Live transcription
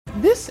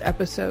This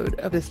episode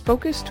of this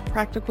Focused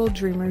Practical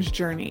Dreamer's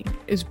Journey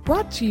is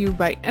brought to you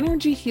by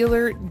energy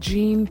healer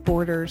Jean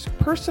Border's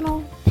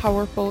personal,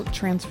 powerful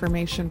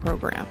transformation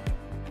program.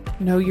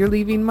 Know you're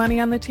leaving money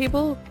on the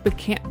table, but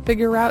can't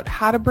figure out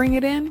how to bring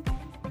it in?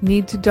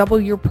 Need to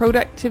double your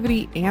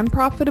productivity and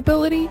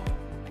profitability?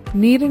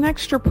 Need an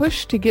extra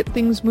push to get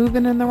things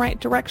moving in the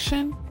right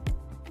direction?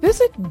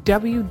 Visit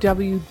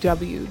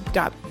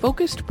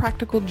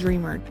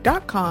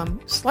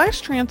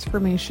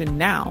www.focusedpracticaldreamer.com/transformation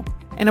now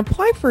and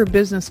apply for a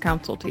business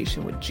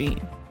consultation with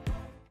Jean.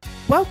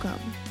 Welcome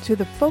to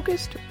the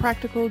Focused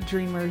Practical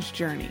Dreamer's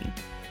Journey,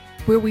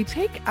 where we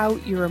take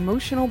out your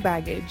emotional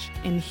baggage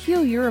and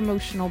heal your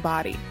emotional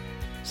body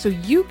so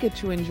you get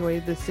to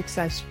enjoy the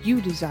success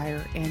you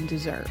desire and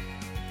deserve.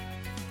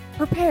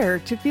 Prepare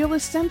to feel a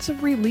sense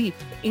of relief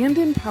and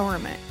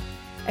empowerment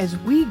as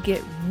we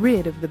get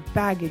rid of the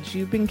baggage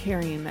you've been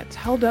carrying that's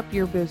held up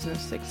your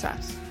business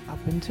success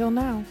up until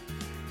now.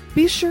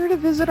 Be sure to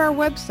visit our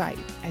website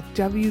at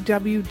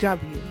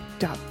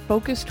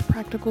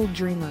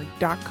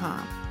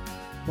www.focusedpracticaldreamer.com.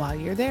 While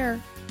you're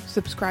there,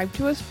 subscribe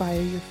to us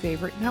via your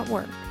favorite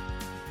network.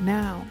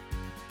 Now,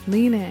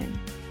 lean in,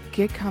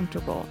 get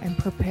comfortable, and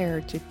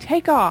prepare to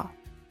take off.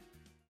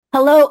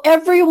 Hello,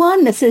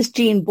 everyone. This is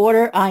Jean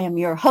Border. I am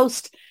your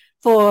host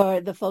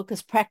for the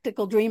Focused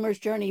Practical Dreamer's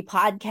Journey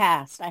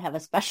podcast. I have a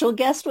special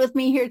guest with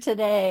me here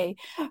today.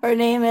 Her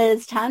name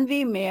is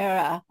Tanvi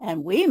Mehra,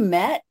 and we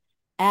met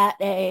at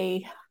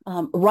a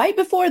right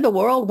before the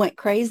world went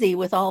crazy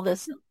with all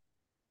this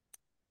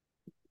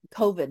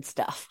COVID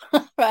stuff,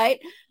 right?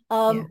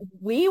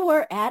 We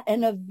were at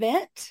an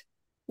event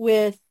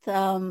with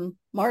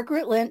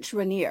Margaret Lynch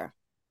Rainier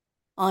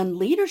on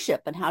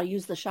leadership and how to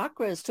use the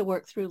chakras to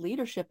work through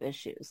leadership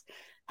issues.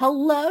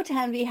 Hello,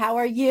 Tanvi. How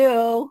are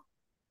you?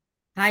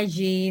 Hi,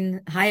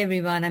 Jean. Hi,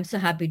 everyone. I'm so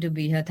happy to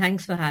be here.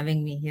 Thanks for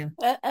having me here.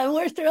 And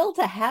we're thrilled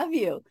to have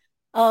you.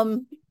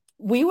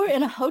 We were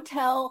in a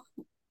hotel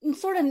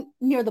sort of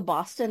near the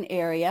Boston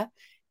area,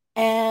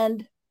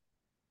 and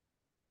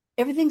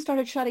everything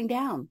started shutting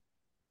down.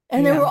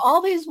 And there were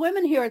all these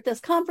women here at this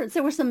conference.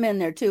 There were some men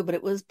there too, but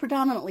it was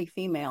predominantly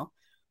female.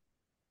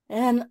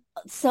 And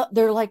so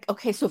they're like,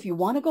 okay, so if you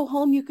want to go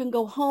home, you can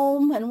go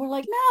home. And we're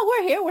like, no,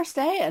 we're here, we're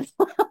staying.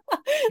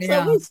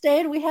 So we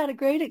stayed, we had a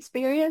great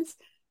experience.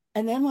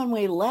 And then when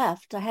we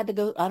left, I had to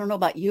go, I don't know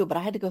about you, but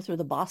I had to go through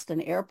the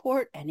Boston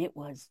airport, and it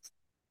was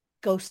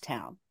ghost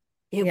town.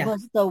 It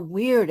was the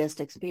weirdest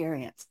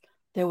experience.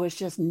 There was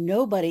just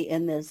nobody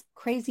in this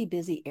crazy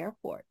busy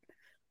airport.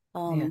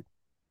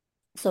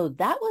 So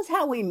that was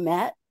how we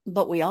met,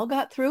 but we all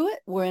got through it.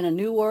 We're in a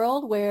new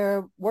world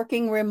where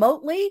working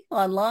remotely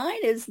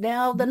online is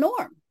now the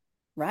norm,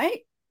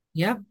 right?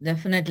 Yep,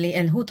 definitely.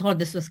 And who thought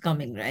this was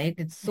coming, right?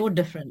 It's so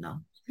different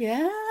now.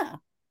 Yeah.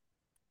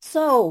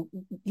 So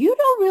you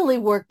don't really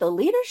work the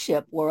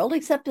leadership world,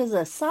 except as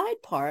a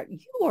side part. You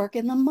work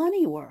in the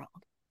money world,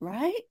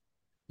 right?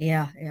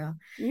 Yeah.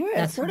 You're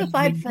a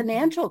certified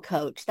financial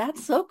coach.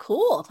 That's so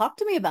cool. Talk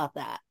to me about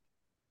that.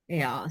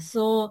 Yeah.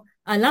 So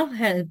I love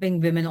helping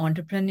women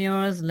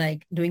entrepreneurs,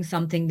 like doing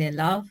something they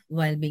love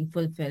while being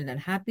fulfilled and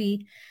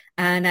happy.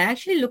 And I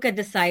actually look at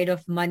the side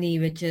of money,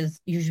 which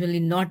is usually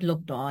not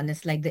looked on.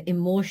 It's like the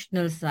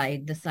emotional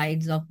side, the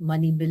sides of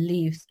money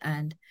beliefs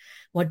and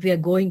what we are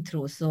going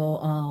through.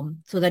 So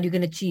that you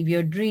can achieve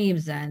your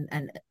dreams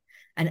and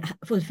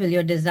fulfill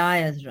your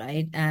desires,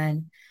 right?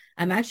 And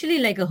I'm actually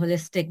like a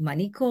holistic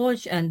money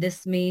coach. And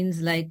this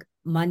means like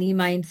money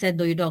mindset,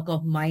 though you talk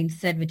of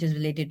mindset, which is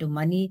related to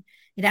money,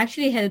 it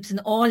actually helps in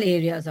all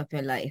areas of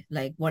your life.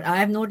 Like what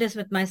I've noticed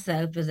with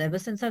myself is ever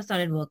since I've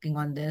started working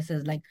on this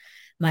is like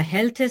my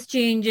health is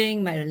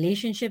changing, my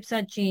relationships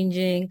are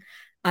changing,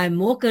 I'm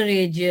more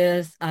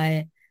courageous,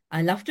 I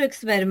love to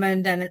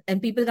experiment,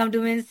 and people come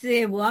to me and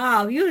say,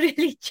 wow, you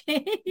really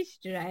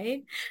changed,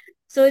 right?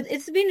 So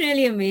it's been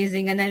really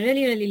amazing. And I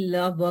really, really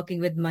love working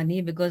with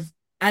money because,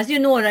 as you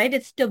know, right,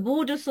 it's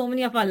taboo to so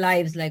many of our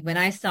lives. Like when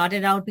I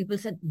started out, people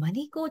said,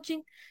 money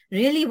coaching?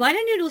 Really? Why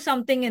don't you do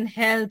something in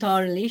health or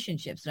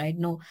relationships, right?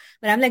 No.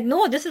 But I'm like,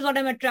 no, this is what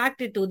I'm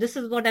attracted to. This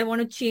is what I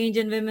want to change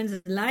in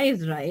women's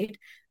lives, right?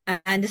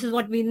 And this is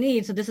what we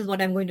need. So this is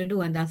what I'm going to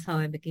do. And that's how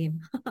I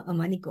became a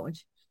money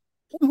coach.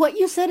 What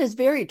you said is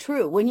very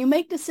true. When you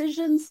make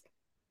decisions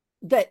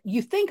that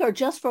you think are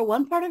just for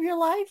one part of your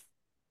life,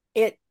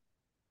 it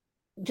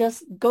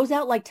just goes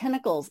out like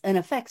tentacles and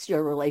affects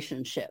your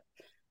relationship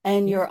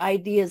and your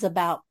ideas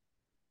about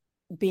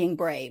being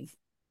brave,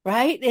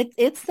 right?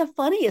 It's the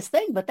funniest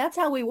thing, but that's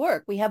how we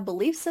work. We have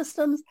belief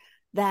systems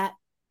that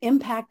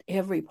impact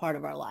every part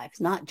of our lives,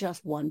 not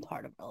just one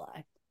part of our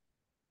life.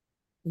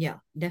 Yeah,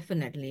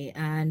 definitely.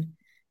 And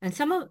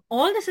some of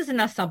all this is in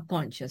our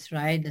subconscious,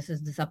 right? This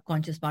is the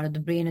subconscious part of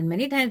the brain. And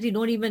many times we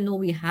don't even know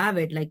we have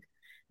it. Like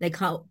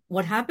how,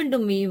 what happened to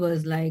me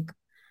was like,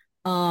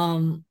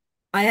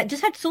 I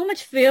just had so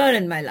much fear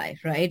in my life,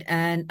 right?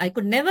 And I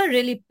could never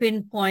really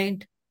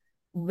pinpoint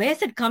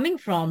where's it coming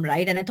from,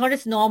 right? And I thought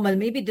it's normal.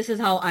 Maybe this is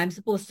how I'm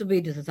supposed to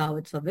be. This is how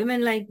it's for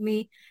women like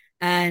me.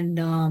 And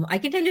I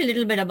can tell you a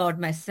little bit about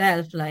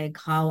myself, like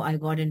how I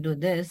got into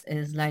this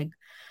is like,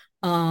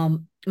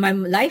 my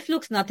life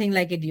looks nothing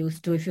like it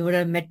used to. If you would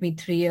have met me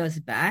 3 years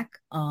back,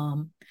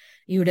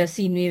 you would have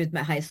seen me with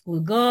my high school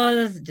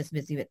girls, just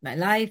busy with my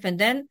life. And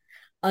then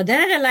I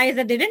realized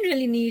that they didn't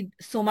really need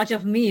so much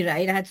of me,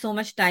 right? I had so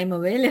much time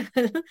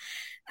available.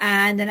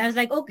 And then I was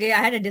like, okay, I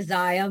had a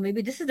desire.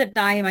 Maybe this is the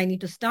time I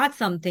need to start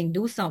something,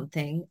 do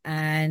something,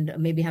 and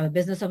maybe have a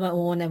business of my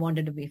own. I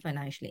wanted to be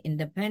financially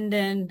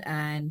independent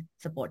and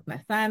support my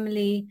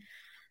family.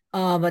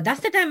 But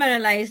that's the time I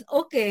realized,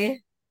 okay,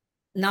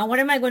 now what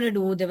am I going to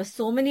do? There were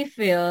so many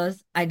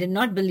fears. I did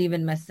not believe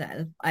in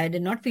myself. I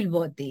did not feel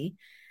worthy.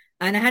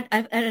 And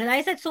I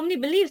realized I had so many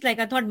beliefs. Like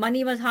I thought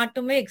money was hard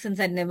to make since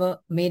I'd never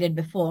made it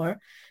before.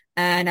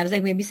 And I was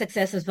like, maybe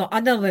success is for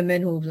other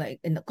women who like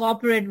in the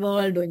corporate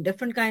world doing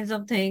different kinds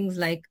of things.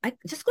 Like I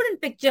just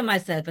couldn't picture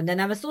myself. And then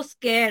I was so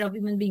scared of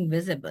even being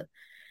visible.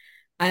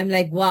 I'm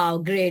like, wow,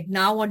 great.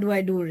 Now what do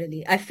I do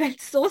really? I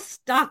felt so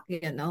stuck,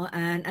 and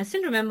I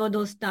still remember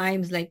those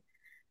times, like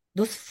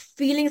those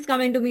feelings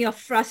coming to me of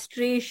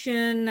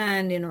frustration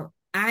and,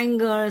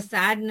 anger,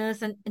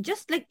 sadness, and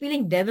just like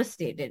feeling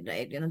devastated,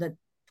 right? That,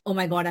 oh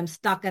my God, I'm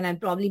stuck and I'll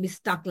probably be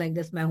stuck like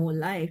this my whole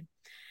life.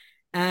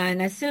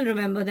 And I still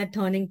remember that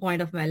turning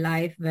point of my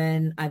life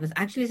when I was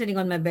actually sitting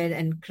on my bed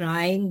and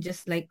crying,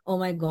 just like, oh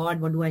my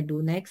God, what do I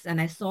do next? And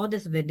I saw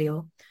this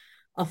video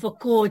of a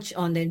coach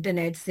on the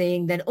internet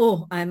saying that,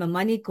 oh, I'm a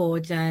money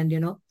coach and,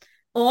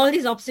 all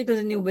these obstacles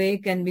in your way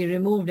can be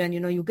removed and,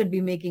 you could be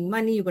making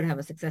money, you could have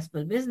a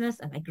successful business.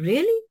 I'm like,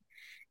 really?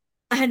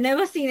 I had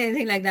never seen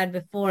anything like that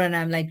before. And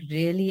I'm like,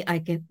 really?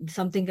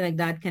 Something like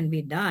that can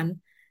be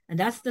done. And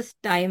that's this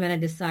time when I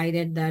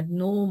decided that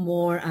no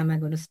more am I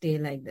going to stay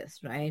like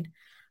this, right?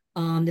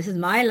 This is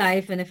my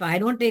life. And if I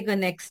don't take a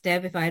next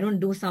step, if I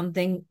don't do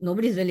something,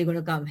 nobody's really going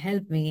to come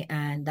help me.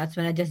 And that's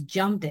when I just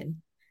jumped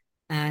in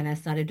and I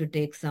started to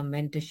take some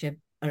mentorship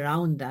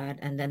around that.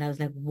 And then I was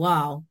like,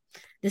 wow,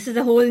 this is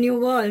a whole new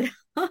world.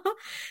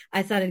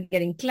 I started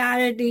getting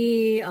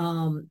clarity.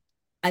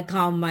 I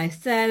calmed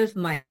myself,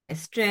 my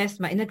stress,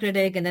 my inner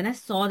critic. And then I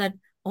saw that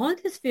all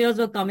these fears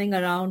were coming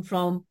around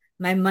from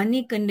my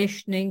money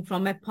conditioning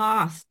from my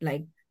past,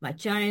 like my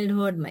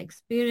childhood, my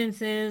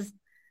experiences.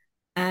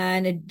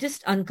 And it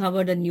just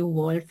uncovered a new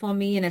world for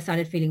me. And I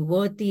started feeling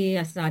worthy.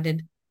 I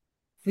started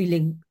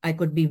feeling I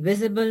could be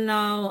visible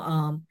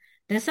now.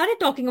 Then I started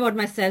talking about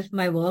myself,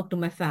 my work to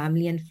my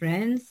family and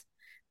friends.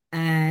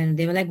 And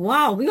they were like,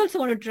 wow, we also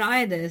want to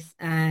try this.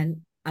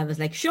 And I was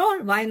like,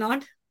 sure, why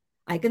not?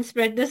 I can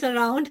spread this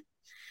around.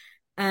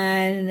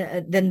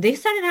 And then they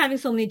started having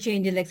so many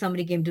changes. Like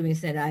somebody came to me and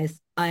said,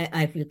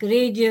 I feel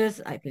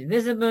courageous. I feel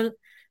visible.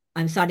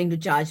 I'm starting to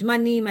charge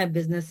money. My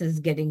business is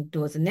getting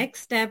towards the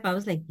next step. I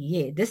was like,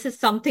 yeah, this is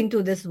something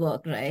to this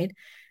work, right?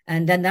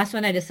 And then that's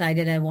when I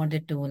decided I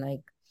wanted to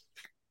like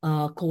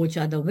coach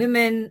other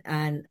women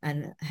and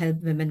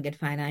help women get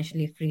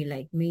financially free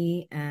like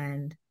me.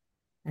 And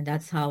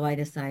that's how I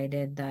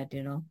decided that,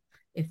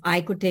 if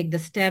I could take the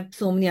step,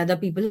 so many other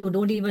people who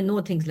don't even know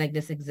things like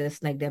this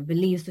exist, like their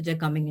beliefs which are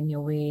coming in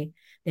your way.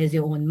 There's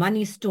your own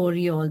money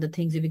story, all the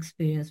things you've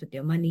experienced with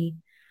your money,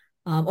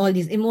 all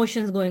these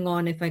emotions going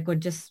on. If I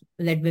could just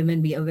let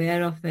women be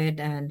aware of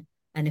it and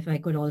if I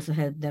could also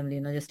help them,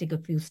 just take a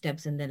few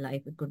steps in their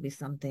life, it could be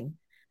something.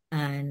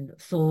 And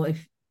so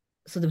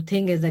the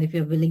thing is that if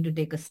you're willing to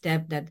take a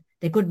step, that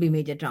there could be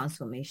major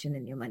transformation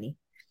in your money.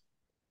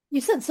 You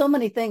said so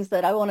many things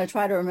that I want to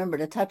try to remember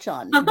to touch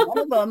on. One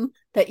of them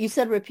that you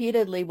said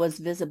repeatedly was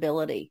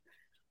visibility.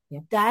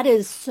 Yeah.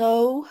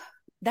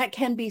 That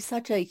can be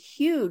such a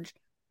huge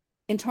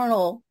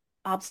internal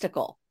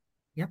obstacle.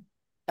 Yeah.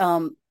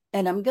 And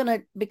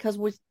because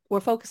we're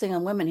focusing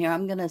on women here,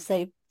 I'm going to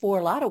say for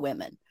a lot of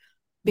women,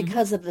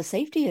 because of the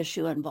safety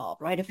issue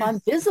involved, right? If Yes.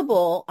 I'm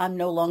visible, I'm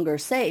no longer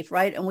safe,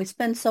 right? And we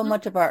spend so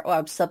much of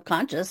our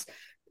subconscious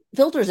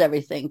filters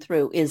everything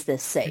through, is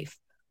this safe?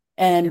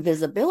 And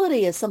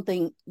visibility is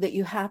something that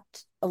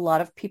a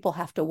lot of people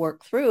have to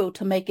work through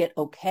to make it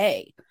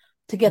okay,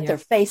 to get their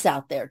face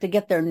out there, to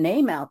get their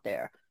name out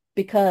there,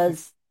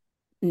 because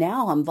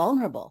now I'm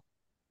vulnerable.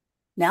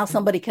 Now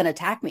somebody can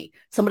attack me.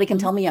 Somebody can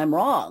tell me I'm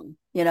wrong,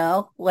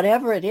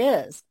 whatever it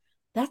is.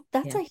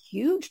 That's a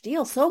huge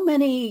deal. So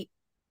many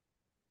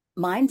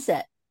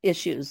mindset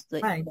issues.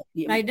 Right,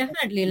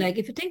 definitely. Like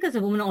if you think as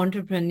a woman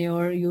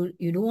entrepreneur,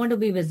 you don't want to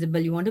be visible,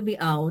 you want to be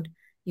out,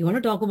 you want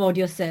to talk about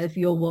yourself,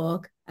 your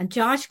work, and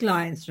charge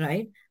clients,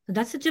 right? So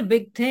that's such a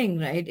big thing,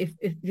 right?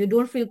 If you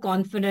don't feel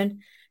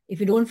confident, if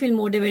you don't feel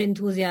motivated,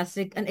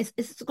 enthusiastic, and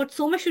it's got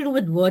so much to do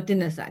with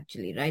worthiness,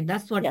 actually, right?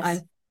 That's what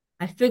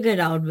I figured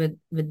out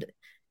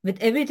with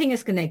everything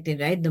is connected,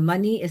 right? The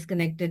money is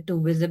connected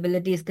to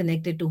visibility, is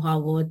connected to how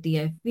worthy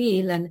I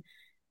feel, and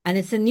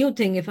it's a new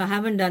thing. If I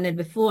haven't done it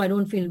before, I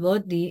don't feel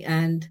worthy,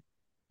 and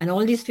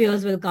all these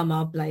fears will come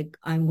up. Like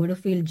I'm going to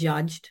feel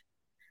judged.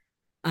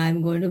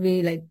 I'm going to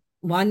be like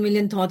 1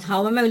 million thoughts.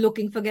 How am I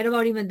looking? Forget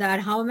about even that.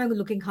 How am I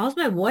looking? How's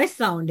my voice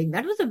sounding?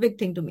 That was a big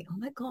thing to me. Oh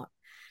my God.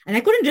 And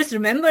I couldn't just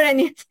remember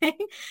anything.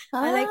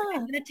 Ah,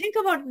 When I think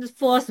about the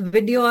first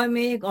video I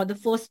make or the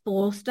first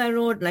post I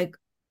wrote, like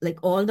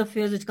all the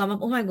fears which come up,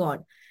 oh my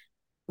God,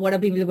 what are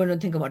people going to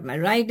think about my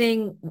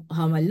writing?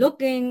 How am I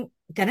looking?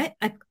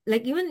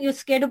 Like even you're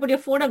scared to put your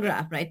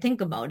photograph, right?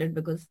 Think about it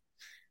because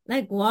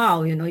like,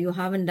 wow, you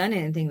haven't done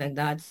anything like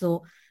that.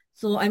 So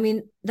I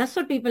mean, that's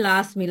what people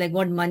ask me, like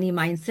what money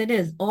mindset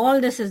is.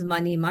 All this is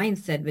money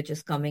mindset, which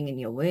is coming in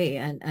your way.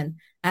 And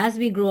as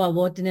we grow our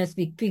worthiness,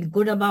 we feel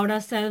good about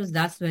ourselves.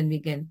 That's when we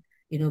can,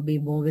 be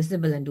more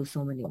visible and do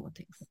so many more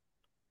things.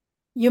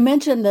 you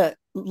mentioned the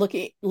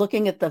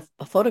looking at the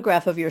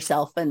photograph of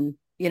yourself, and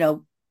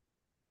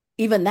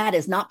even that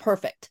is not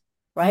perfect,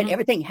 right? Mhm.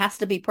 Everything has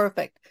to be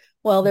perfect.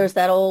 Well, there's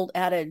that old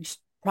adage,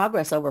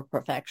 progress over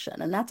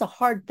perfection, and that's a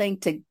hard thing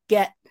to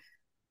get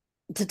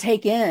to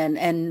take in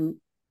and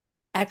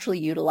actually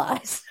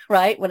utilize,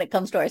 right? When it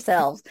comes to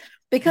ourselves,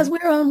 because Mhm.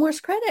 we're our own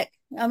worst critic.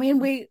 I mean,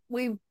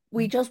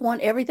 we just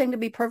want everything to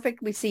be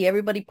perfect. We see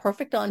everybody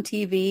perfect on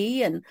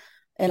TV, and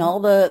Mhm. all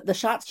the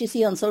shots you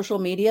see on social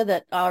media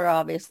that are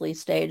obviously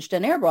staged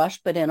and airbrushed,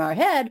 but in our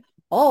head,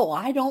 oh,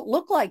 I don't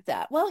look like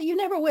that. Well, you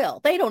never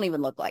will. They don't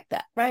even look like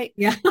that, right?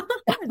 Yeah,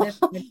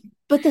 definitely.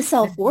 But the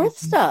self-worth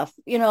Definitely. stuff,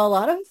 a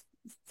lot of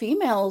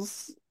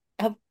females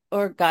have,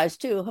 or guys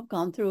too, have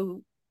gone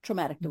through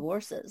traumatic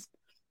divorces.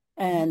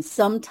 Mhm. And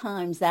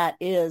sometimes that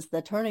is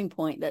the turning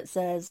point that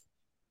says,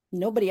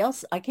 nobody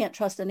else, I can't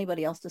trust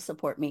anybody else to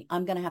support me.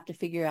 I'm going to have to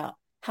figure out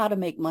how to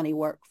make money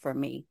work for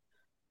me.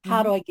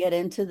 How do Mhm. I get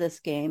into this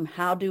game?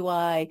 How do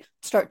I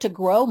start to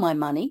grow my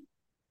money?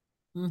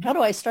 How Mhm.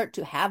 do I start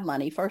to have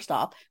money, first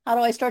off? How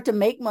do I start to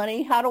make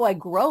money? How do I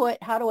grow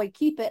it? How do I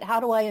keep it? How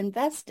do I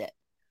invest it?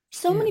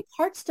 So Yeah, many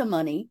parts to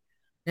money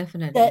that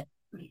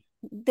definitely.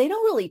 they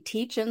don't really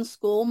teach in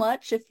school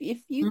much. If they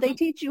Mhm.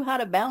 teach you how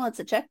to balance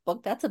a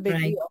checkbook, that's a big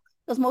Right. deal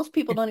because most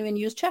people don't even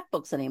use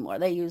checkbooks anymore.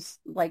 They use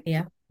like,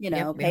 Yeah.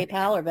 Yep. Yep.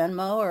 PayPal or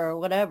Venmo or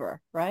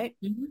whatever, right?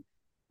 Mhm.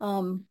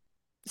 Um,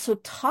 so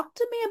talk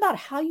to me about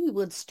how you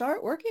would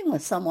start working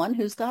with someone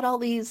who's got all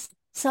these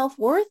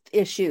self-worth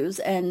issues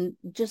and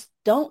just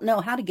don't know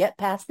how to get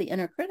past the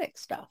inner critic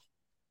stuff.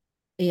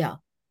 Yeah,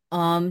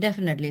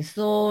 definitely.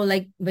 So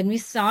like when we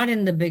start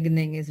in the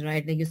beginning is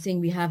right, like you're saying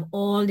we have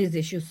all these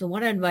issues. So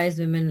what I advise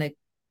women, like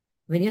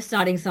when you're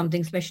starting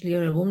something, especially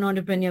you're a woman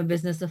entrepreneur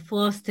business, the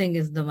first thing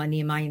is the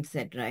money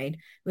mindset, right?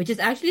 Which is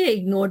actually an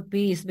ignored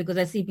piece because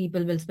I see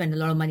people will spend a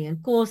lot of money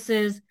on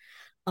courses,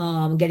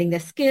 getting their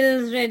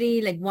skills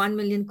ready, like 1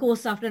 million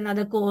course after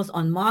another course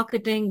on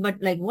marketing.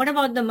 But like, what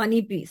about the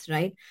money piece,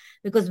 right?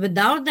 Because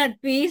without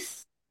that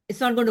piece, it's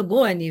not going to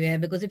go anywhere.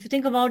 Because if you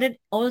think about it,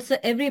 also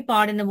every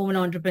part in a woman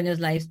entrepreneur's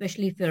life,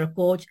 especially if you're a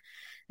coach,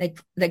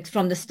 like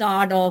from the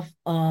start of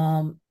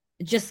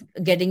just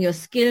getting your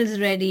skills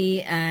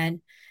ready,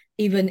 and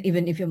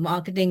even if you're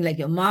marketing, like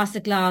your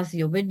masterclass,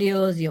 your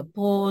videos, your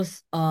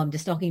posts,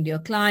 just talking to your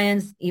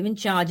clients, even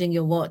charging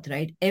your worth,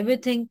 right?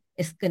 Everything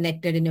is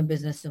connected in your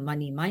business to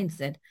money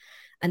mindset.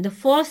 And the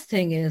first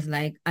thing is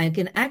like, I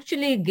can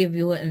actually give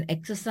you an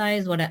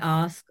exercise. What I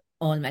ask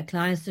all my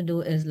clients to do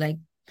is like,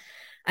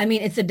 I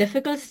mean, it's a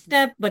difficult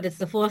step, but it's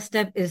the first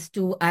step is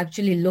to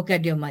actually look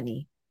at your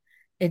money.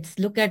 It's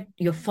look at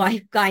your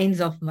five kinds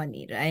of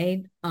money,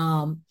 right?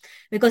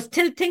 Because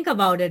still think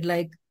about it,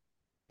 like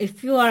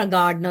if you are a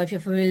gardener, if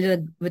you're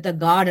familiar with a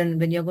garden,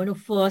 when you're going to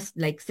first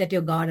like set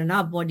your garden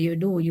up, what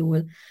do? You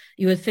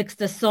will fix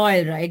the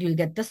soil, right? You'll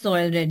get the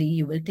soil ready.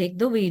 You will take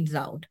the weeds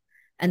out,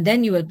 and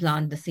then you will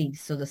plant the seeds.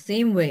 So the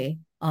same way,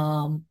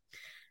 the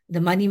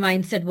money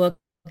mindset work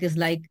is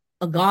like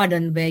a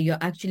garden where you're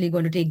actually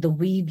going to take the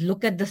weed,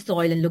 look at the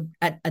soil, and look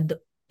at the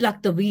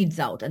pluck the weeds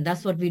out. And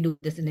that's what we do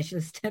this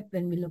initial step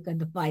when we look at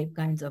the five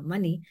kinds of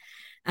money.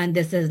 And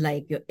this is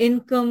like your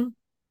income,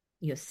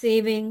 your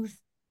savings,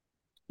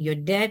 your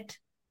debt,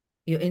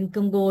 your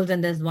income goals,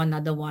 and there's one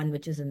other one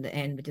which is in the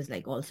end, which is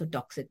like also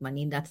toxic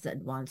money, and that's the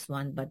advanced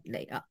one. But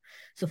like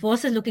so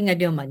first is looking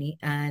at your money,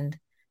 and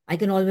I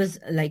can always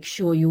like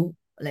show you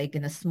like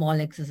in a small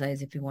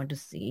exercise if you want to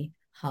see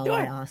how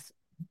I Sure. ask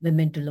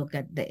women to look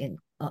at the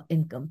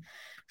income.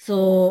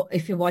 So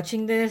if you're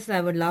watching this,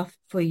 I would love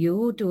for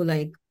you to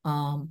like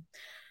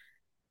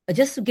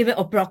just to give it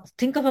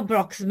think of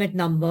approximate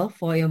number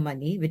for your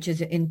money, which is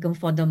your income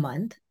for the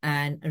month,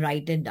 and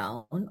write it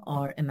down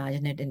or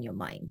imagine it in your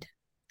mind.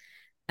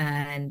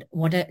 And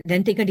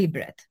then take a deep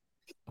breath.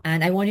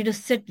 And I want you to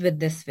sit with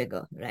this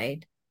figure,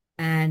 right?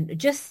 And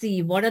just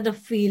see what are the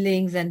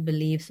feelings and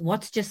beliefs,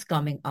 what's just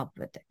coming up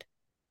with it.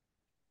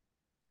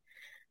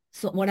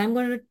 So so I'm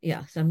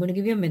going to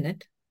give you a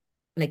minute,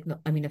 like, no,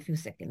 I mean, a few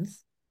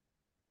seconds.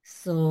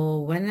 So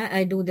when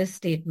I do this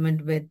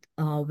statement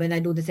when I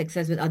do this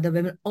exercise with other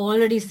women,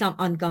 already some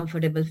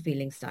uncomfortable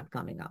feelings start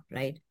coming up,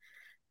 right?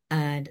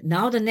 And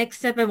now the next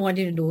step I want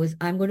you to do is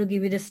I'm going to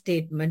give you the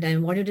statement and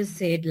I want you to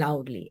say it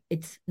loudly.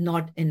 It's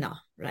not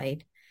enough,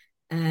 right?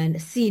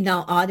 And see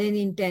now, are there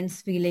any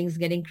intense feelings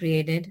getting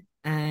created?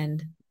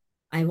 And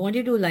I want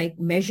you to like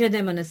measure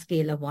them on a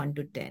scale of 1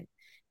 to 10.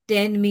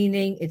 10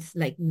 meaning it's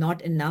like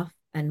not enough,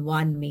 and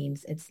 1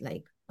 means it's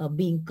like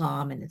being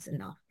calm and it's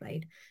enough,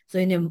 right?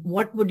 So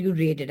what would you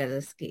rate it as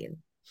a scale?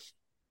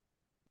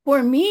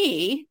 For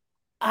me,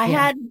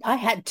 Yeah. I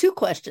had two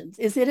questions.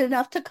 Is it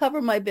enough to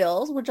cover my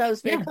bills, which I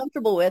was very Yeah.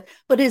 comfortable with,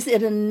 but is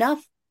it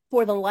enough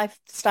for the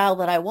lifestyle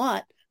that I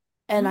want?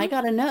 And I Mhm.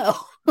 got to know.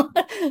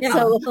 Yeah.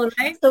 So So,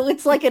 right. so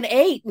it's like an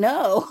 8,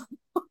 no.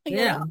 You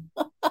Yeah.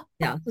 know.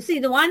 Yeah. So see,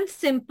 the one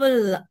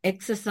simple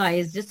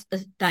exercise, just a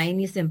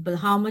tiny simple,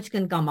 how much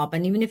can come up?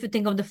 And even if you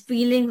think of the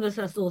feelings which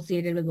are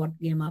associated with what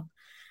came up,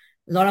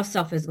 a lot of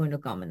stuff is going to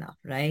come enough,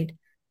 right?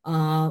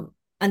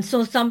 And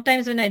so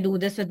sometimes when I do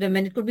this with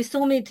women, it could be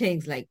so many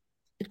things. Like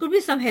it could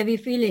be some heavy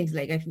feelings,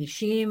 like I feel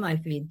shame, I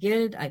feel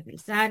guilt, I feel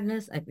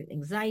sadness, I feel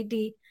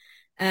anxiety.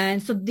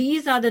 And so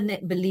these are the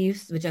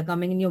beliefs which are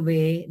coming in your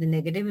way, the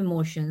negative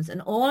emotions,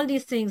 and all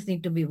these things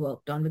need to be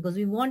worked on because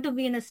we want to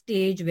be in a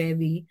stage where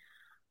we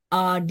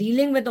are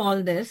dealing with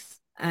all this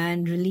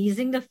and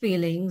releasing the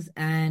feelings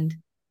and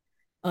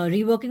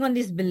reworking on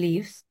these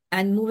beliefs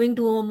and moving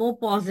to a more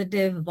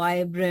positive,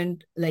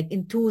 vibrant, like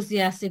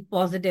enthusiastic,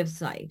 positive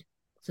side.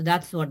 So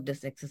that's what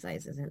this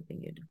exercise is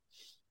helping you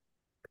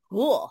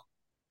Cool.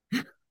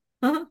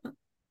 do.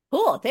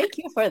 Cool. Thank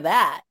you for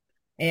that.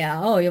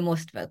 Yeah. Oh, you're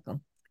most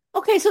welcome.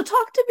 Okay, so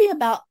talk to me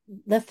about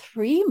the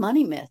 3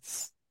 money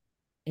myths.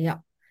 Yeah.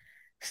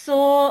 So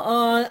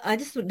I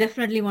just would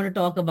definitely want to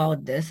talk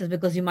about this is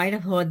because you might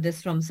have heard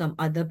this from some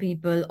other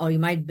people or you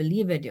might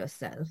believe it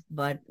yourself,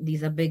 but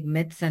these are big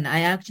myths and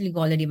I actually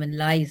call it even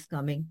lies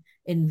coming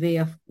in way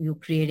of you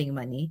creating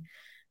money.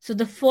 So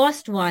the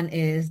first one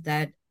is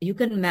that you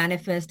can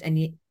manifest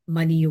any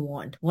money you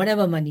want,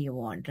 whatever money you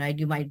want, right?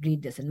 You might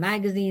read this in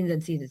magazines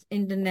and see this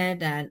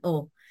internet and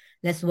oh,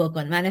 let's work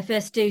on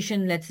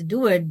manifestation, let's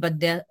do it. But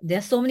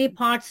there's so many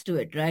parts to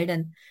it, right?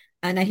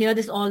 And I hear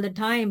this all the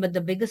time, but the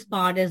biggest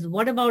part is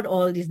what about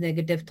all these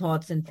negative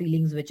thoughts and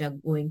feelings which are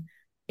going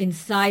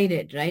inside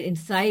it, right?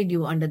 Inside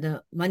you under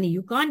the money.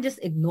 You can't just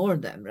ignore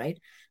them, right?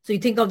 So you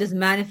think of this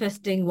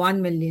manifesting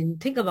 1 million.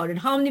 Think about it.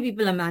 How many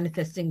people are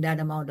manifesting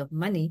that amount of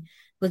money?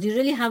 Because you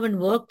really haven't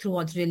worked through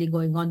what's really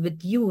going on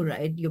with you,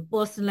 right? Your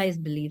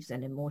personalized beliefs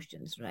and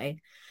emotions, right?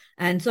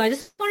 And so I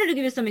just wanted to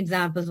give you some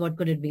examples. What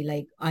could it be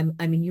like?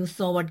 I mean, you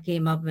saw what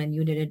came up when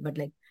you did it, but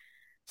like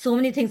so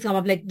many things come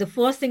up. Like the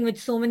first thing which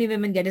so many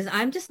women get is,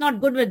 I'm just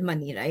not good with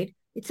money, right?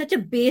 It's such a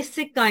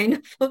basic kind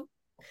of a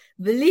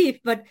belief,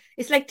 but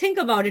it's like, think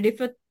about it.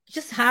 If you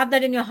just have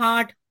that in your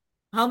heart,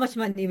 how much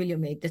money will you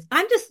make this?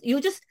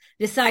 You just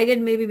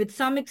decided maybe with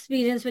some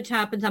experience which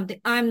happened, something,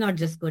 I'm not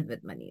just good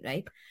with money,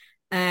 right?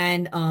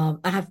 And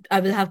I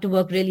will have to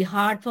work really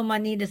hard for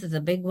money. This is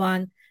a big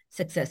one.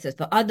 Success is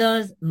for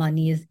others.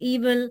 Money is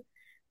evil.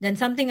 Then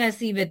something I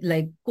see with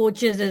like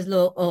coaches is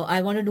low, oh,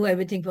 I want to do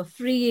everything for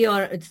free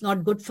or it's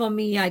not good for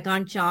me. I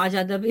can't charge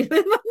other people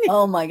money.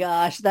 Oh my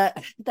gosh,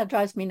 that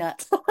drives me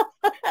nuts.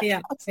 That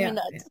Yeah, drives me yeah,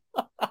 nuts.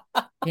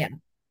 yeah,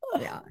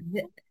 yeah.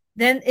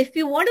 Then if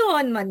you want to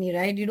earn money,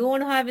 right, you don't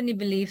want to have any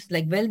beliefs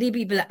like wealthy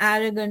people are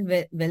arrogant,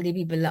 wealthy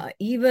people are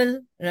evil,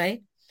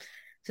 right?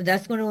 So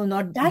that's going to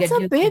not That's get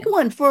a you big there.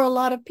 one for a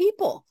lot of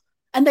people.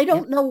 And they Yeah.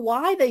 don't know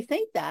why they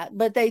think that,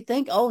 but they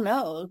think, oh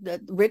no, the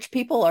rich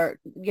people are,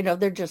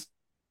 they're just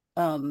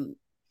um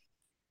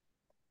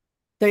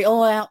they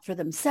all out for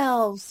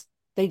themselves.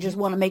 They just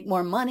want to make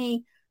more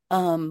money.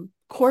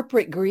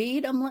 Corporate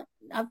greed. I'm like,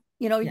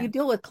 Yeah. you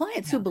deal with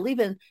clients who Yeah. believe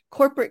in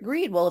corporate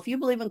greed. Well, if you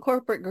believe in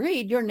corporate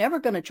greed, you're never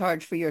going to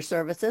charge for your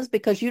services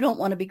because you don't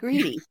want to be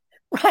greedy.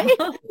 Right?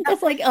 Yeah.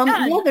 It's like, Yeah,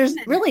 yeah, there's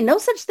listen. really no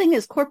such thing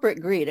as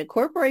corporate greed. A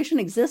corporation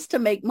exists to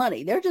make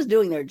money. They're just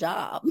doing their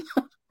job,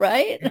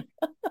 right? Yeah.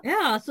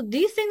 Yeah, so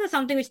these things are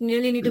something which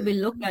really need to be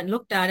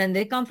looked at, and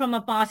they come from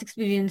our past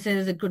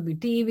experiences. It could be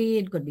TV,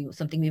 it could be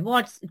something we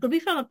watched, it could be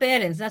from our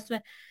parents. That's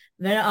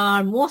where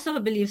our most of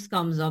our beliefs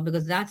comes up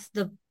because that's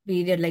the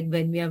period like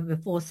when we are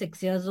before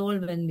 6 years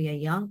old, when we are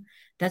young.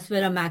 That's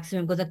where our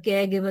maximum because our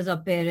caregivers,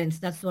 our parents,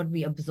 that's what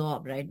we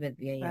absorb, right, when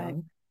we are Right.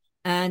 young.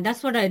 And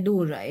that's what I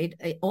do, right?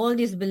 All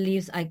these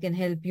beliefs, I can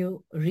help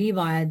you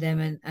rewire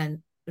them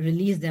and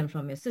release them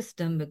from your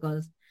system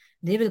because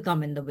they will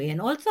come in the way. And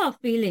also our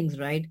feelings,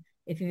 right?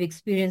 If you've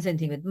experienced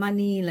anything with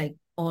money, like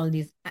all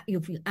these, you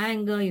feel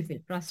anger, you feel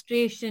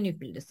frustration, you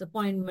feel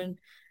disappointment,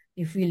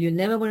 you feel you're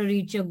never going to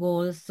reach your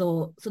goals.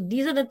 So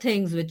these are the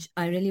things which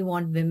I really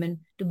want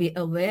women to be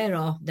aware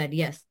of that,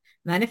 yes,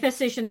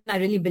 manifestation, I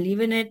really believe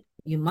in it.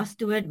 You must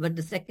do it. But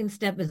the second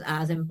step is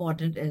as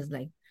important as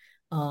like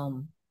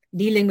um,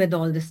 dealing with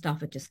all this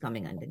stuff which is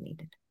coming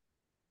underneath it.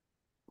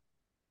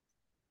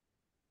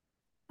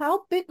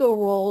 How big a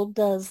role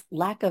does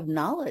lack of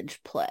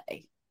knowledge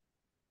play?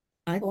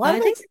 I, A lot of I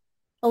think, us,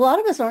 a lot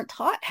of us aren't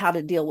taught how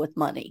to deal with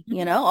money.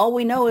 All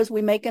we know is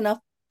we make enough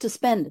to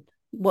spend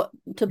what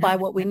to yeah, buy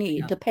what we need,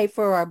 yeah. to pay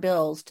for our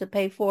bills, to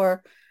pay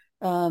for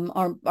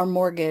our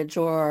mortgage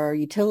or our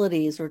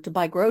utilities, or to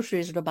buy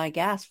groceries or to buy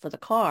gas for the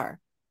car.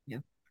 Yeah.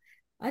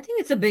 I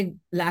think it's a big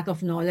lack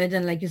of knowledge.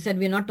 And like you said,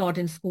 we're not taught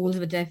in schools,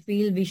 which I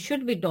feel we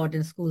should be taught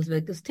in schools.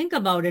 Because think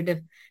about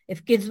it,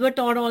 if kids were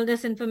taught all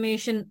this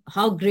information,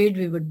 how great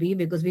we would be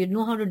because we'd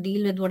know how to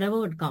deal with whatever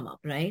would come up,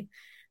 right?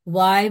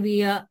 Why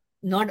we are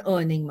not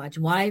earning much?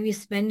 Why are we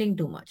spending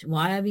too much?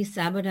 Why are we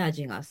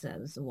sabotaging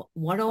ourselves?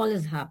 What all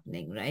is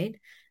happening, right?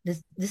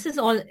 This is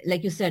all,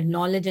 like you said,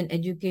 knowledge and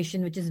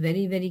education, which is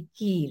very, very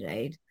key,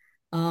 right?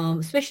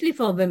 Especially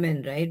for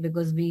women, right?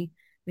 Because we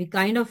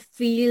kind of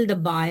feel the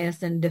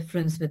bias and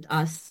difference with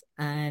us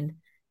and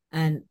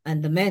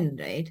the men,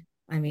 right?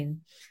 I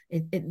mean,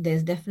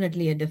 there's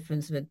definitely a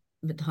difference with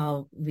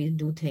how we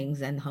do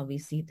things and how we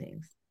see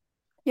things.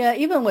 Yeah,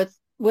 even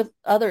with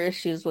other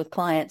issues with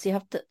clients, you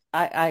have to,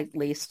 I at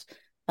least,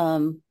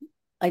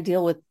 I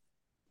deal with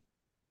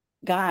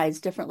guys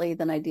differently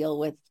than I deal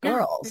with Yeah,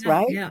 girls, yeah,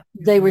 right? yeah.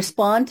 They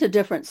respond to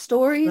different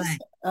stories.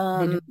 Right.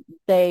 They do.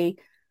 They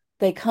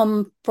they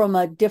come from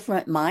a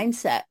different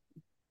mindset,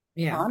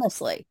 Yeah,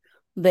 honestly.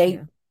 They,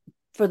 yeah.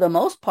 for the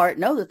most part,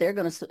 know that they're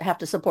going to have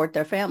to support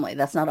their family.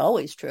 That's not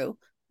always true,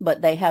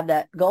 but they have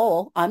that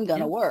goal, I'm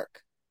going to Yeah,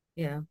 work,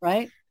 yeah,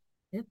 right?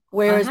 yeah. I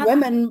Whereas have,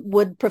 women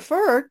would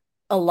prefer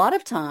a lot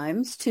of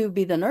times to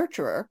be the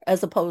nurturer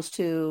as opposed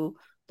to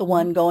the mhm,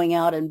 one going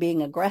out and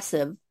being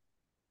aggressive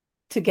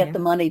to get yeah, the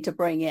money to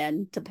bring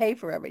in to pay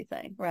for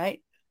everything,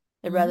 right?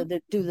 They'd rather hmm,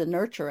 do the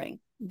nurturing.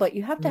 But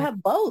you have to right.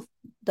 have both,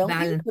 don't you?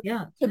 Balance.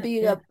 Yeah, To yeah, be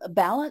yeah, a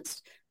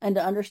balanced and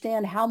to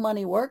understand how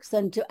money works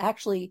and to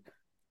actually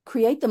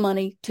create the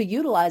money to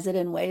utilize it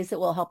in ways that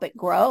will help it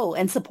grow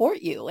and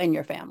support you and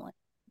your family.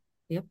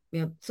 yep,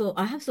 yep. So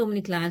I have so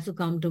many clients who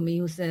come to me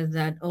who says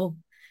that, oh,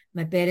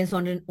 my parents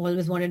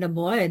always wanted a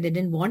boy, they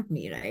didn't want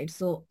me, right?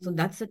 So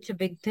that's such a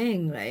big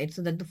thing, right?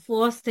 So that the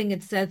first thing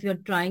itself, you're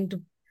trying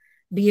to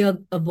be a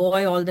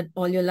boy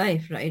all your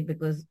life, right?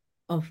 Because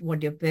of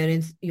what your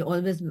parents, you're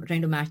always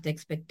trying to match the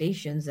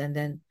expectations. And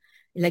then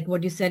like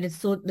what you said, it's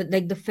so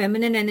like the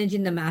feminine energy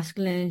and the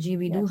masculine energy,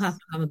 we do have Yes.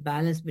 to have a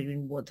balance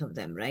between both of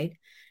them, right?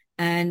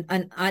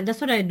 That's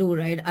what I do,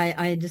 right?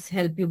 I just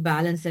help you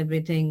balance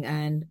everything.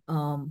 And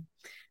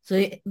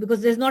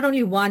because there's not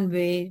only one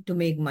way to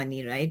make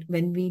money, right?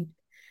 When we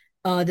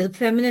the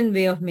feminine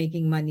way of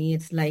making money,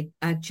 it's like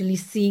actually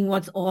seeing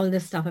what's all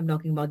this stuff I'm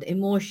talking about, the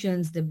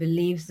emotions, the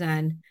beliefs,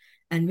 and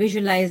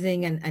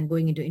visualizing and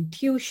going into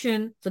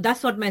intuition. So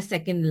that's what my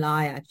second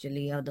lie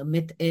actually, or the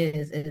myth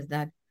is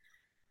that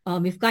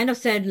we've kind of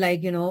said,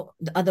 like,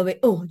 the other way,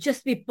 oh,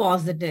 just be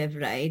positive,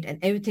 right? And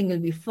everything will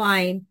be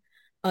fine.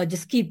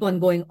 Just keep on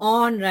going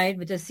on, right?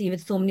 Which I see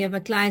with so many of my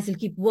clients, they'll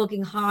keep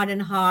working hard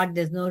and hard.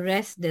 There's no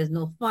rest, there's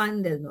no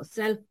fun, there's no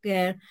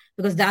self-care,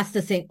 because that's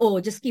the saying, oh,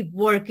 just keep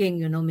working,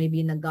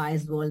 maybe in a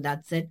guy's world,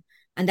 that's it.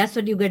 And that's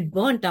what you get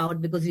burnt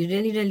out, because you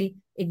really, really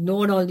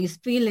ignored all these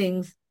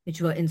feelings which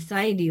were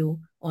inside you,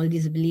 all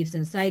these beliefs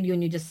inside you,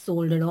 and you just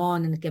soldered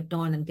on and kept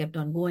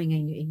on going,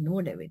 and you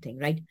ignored everything,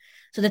 right?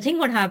 So the thing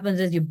what happens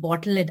is you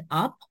bottle it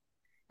up,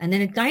 and then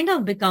it kind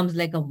of becomes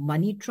like a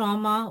money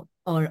trauma,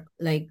 or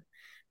like,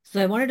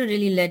 so I wanted to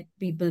really let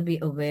people be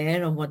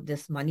aware of what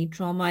this money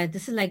trauma is.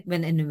 This is like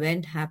when an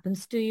event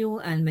happens to you,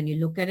 and when you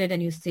look at it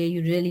and you say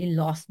you really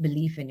lost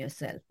belief in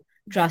yourself,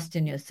 trust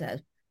in yourself,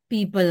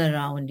 people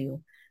around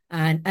you,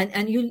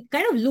 and you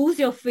kind of lose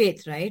your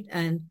faith, right?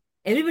 And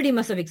everybody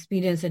must have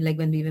experienced it. Like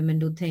when we women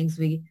do things,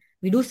 we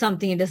do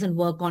something, it doesn't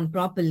work on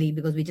properly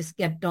because we just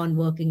kept on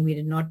working. We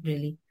did not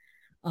really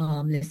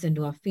listen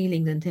to our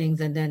feelings and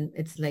things. And then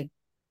it's like,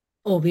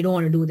 oh, we don't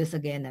want to do this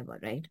again ever,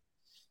 right?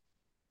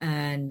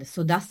 And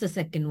so that's the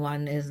second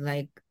one, is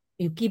like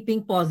you keep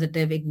being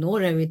positive,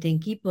 ignore everything,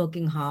 keep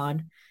working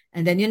hard.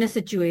 And then you're in a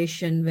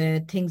situation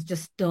where things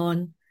just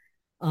turn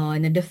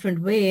in a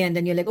different way. And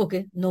then you're like,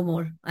 okay, no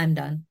more, I'm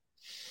done.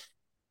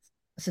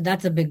 So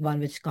that's a big one,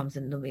 which comes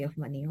in the way of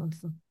money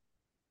also.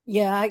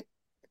 Yeah,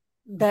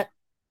 that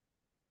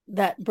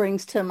that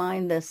brings to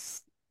mind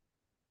this,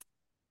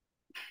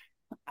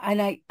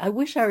 and I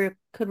wish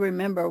could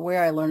remember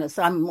where I learned it.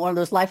 So I'm one of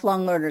those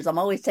lifelong learners. I'm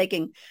always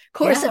taking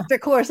course Yeah. after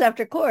course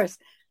after course.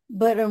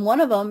 But in one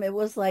of them, it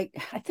was like,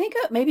 I think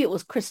maybe it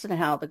was Kristen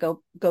Howe, the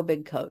Go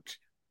Big coach.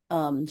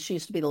 She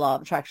used to be the law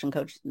of attraction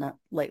coach. Not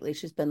lately,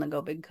 she's been the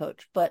Go Big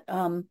coach. But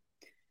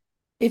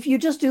if you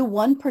just do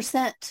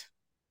 1%,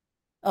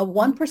 a Mhm.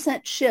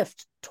 1%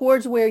 shift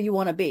towards where you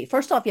want to be.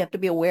 First off, you have to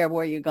be aware of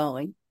where you're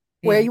going,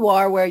 where Yeah. you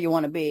are, where you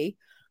want to be,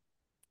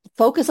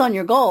 focus on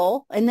your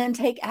goal, and then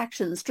take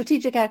action,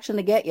 strategic action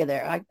to get you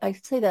there. I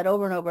say that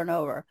over and over and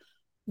over.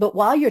 But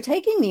while you're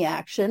taking the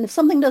action, if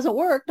something doesn't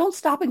work, don't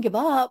stop and give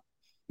up.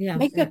 Yeah.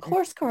 Make a Yeah.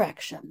 course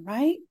correction,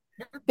 right?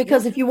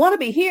 Because Yeah. if you want to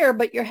be here,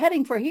 but you're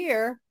heading for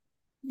here,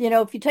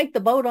 if you take the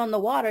boat on the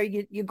water,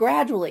 you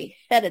gradually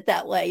head it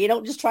that way. You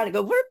don't just try to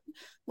go, whoop.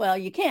 Well,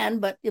 you can,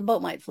 but the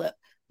boat might flip.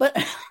 But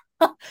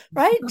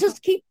right,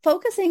 just keep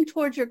focusing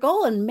towards your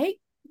goal and make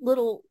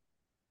little,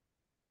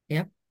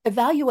 Yeah.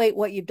 evaluate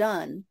what you've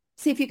done.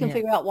 See if you can Yeah.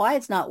 figure out why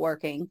it's not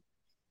working,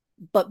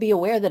 but be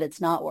aware that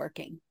it's not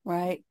working,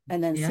 right?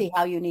 And then Yeah. see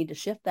how you need to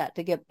shift that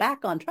to get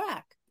back on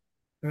track.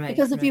 Right.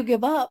 Because if Right. you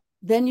give up,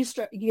 then you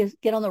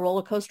get on the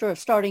roller coaster of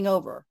starting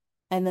over.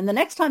 And then the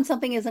next time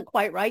something isn't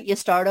quite right, you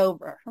start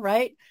over,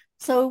 right?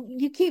 So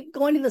you keep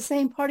going to the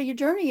same part of your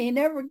journey and you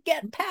never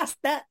get past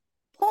that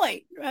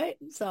point, right?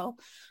 So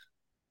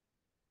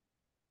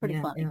Pretty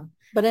Yeah, funny. yeah.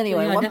 But So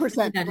anyway, yeah,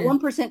 definitely that is.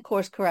 1%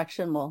 course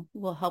correction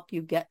will help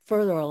you get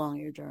further along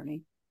your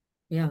journey.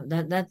 Yeah,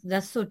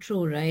 that's so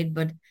true, right?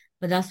 But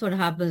that's what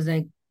happens.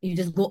 Like you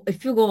just go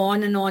if you go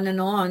on and on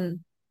and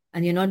on,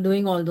 and you're not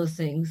doing all those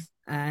things,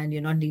 and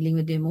you're not dealing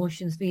with the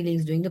emotions,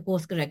 feelings, doing the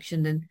course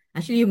correction, then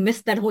actually you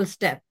miss that whole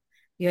step.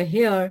 You're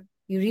here,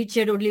 you reach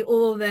here totally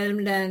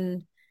overwhelmed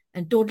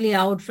and totally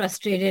out,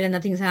 frustrated, and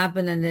nothing's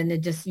happened, and then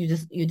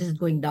you're just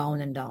going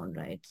down and down,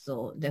 right?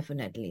 So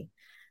definitely.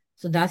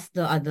 So that's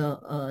the other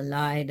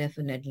lie,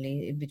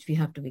 definitely, which we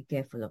have to be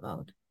careful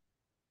about.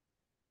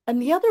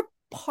 And the other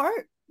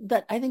part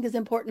that I think is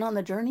important on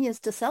the journey is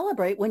to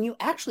celebrate when you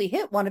actually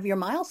hit one of your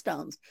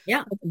milestones.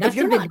 Yeah, If that's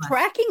the you're big not one.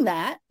 tracking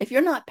that, if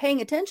you're not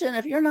paying attention,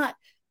 if you're not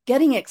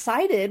getting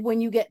excited when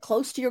you get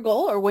close to your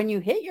goal or when you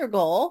hit your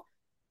goal,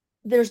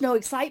 there's no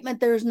excitement,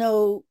 there's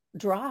no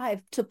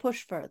drive to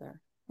push further,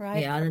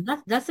 right? Yeah,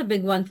 that's a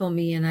big one for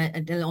me, and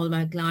I tell all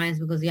my clients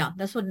because yeah,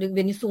 that's what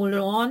when you soldier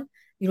on,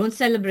 you don't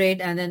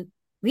celebrate, and then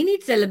we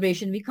need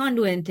celebration. We can't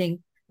do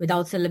anything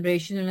without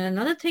celebration. And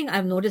another thing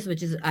I've noticed,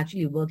 which is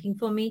actually working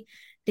for me,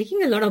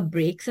 taking a lot of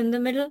breaks in the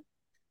middle.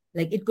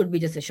 Like it could be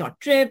just a short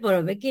trip or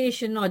a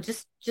vacation or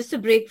just a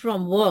break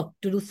from work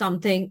to do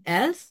something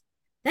else.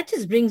 That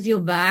just brings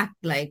you back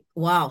like,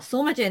 wow,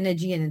 so much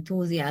energy and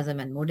enthusiasm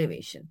and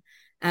motivation.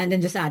 And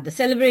then just add the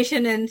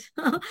celebration and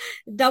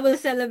double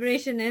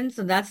celebration in.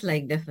 So that's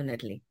like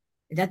definitely,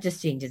 that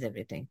just changes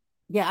everything.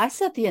 Yeah, I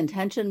set the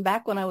intention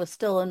back when I was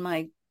still in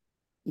my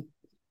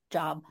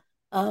job,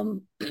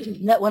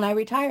 that when I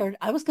retired,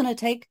 I was going to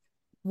take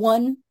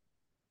one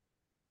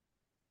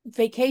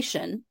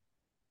vacation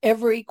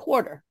every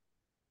quarter.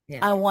 Yeah.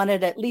 I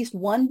wanted at least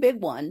one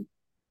big one,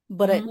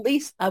 but at Mm-hmm.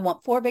 least I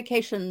want 4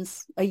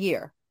 vacations a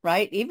year,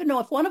 right? Even though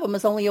if one of them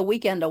is only a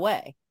weekend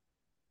away.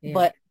 Yeah.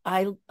 But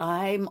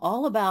I'm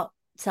all about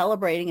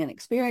celebrating an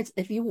experience.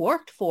 If you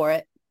worked for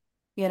it,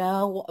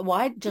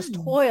 why just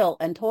Mm. toil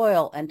and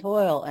toil and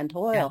toil and Yeah.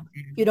 toil?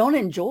 Yeah. If you don't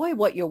enjoy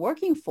what you're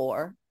working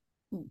for,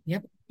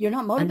 Yep. you're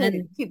not And motivated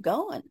then, to keep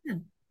going. yeah.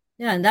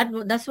 Yeah, and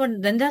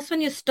that's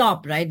when you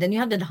stop, right? Then you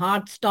have that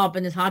hard stop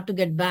and it's hard to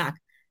get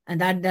back. And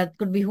that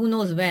could be who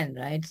knows when,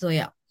 right? So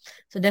yeah.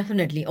 So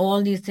definitely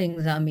all these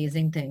things are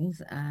amazing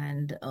things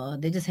and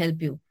they just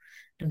help you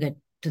to get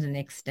to the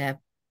next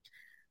step.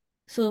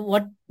 So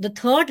what the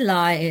third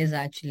lie is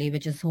actually,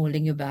 which is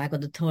holding you back, or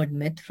the third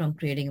myth from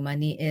creating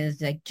money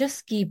is like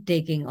just keep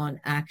taking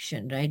on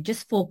action, right?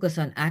 Just focus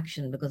on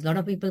action because a lot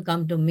of people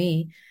come to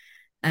me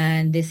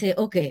and they say,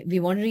 okay, we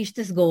want to reach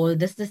this goal.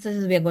 This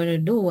is we are going to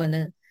do. And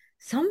then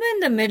somewhere in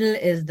the middle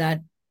is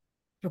that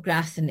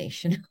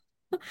procrastination.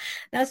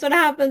 That's what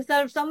happens.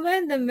 So somewhere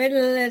in the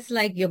middle, it's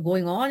like you're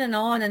going on, and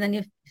then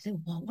you say,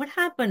 well, what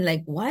happened?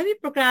 Like, why are we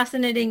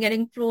procrastinating,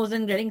 getting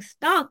frozen, getting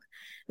stuck?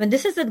 When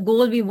this is the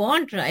goal we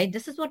want, right?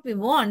 This is what we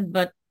want,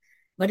 but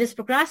it's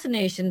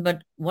procrastination.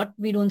 But what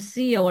we don't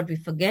see or what we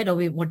forget or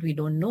what we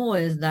don't know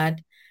is that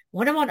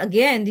what about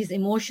again these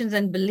emotions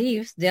and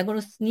beliefs? They're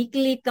going to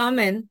sneakily come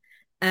in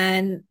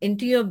and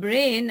into your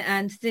brain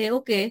and say,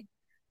 okay,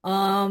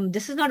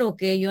 this is not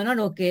okay, you're not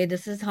okay,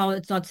 this is how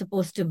it's not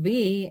supposed to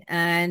be,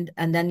 and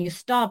then you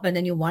stop and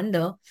then you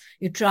wonder,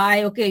 you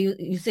try, okay,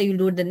 you say you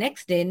do it the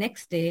next day and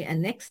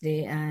next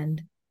day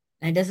and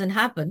it doesn't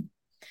happen.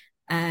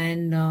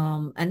 And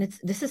it's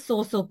this is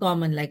so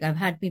common. Like I've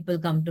had people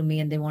come to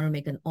me and they want to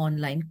make an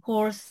online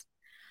course.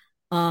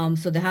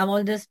 So they have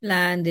all this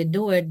plan, they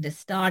do it, they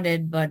start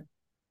it, but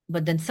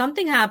then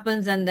something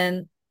happens and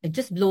then it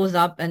just blows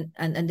up and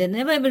they're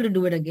never able to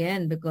do it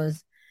again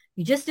because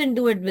you just didn't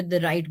do it with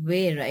the right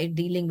way, right?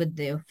 Dealing with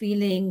their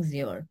feelings,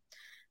 your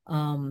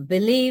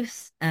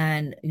beliefs,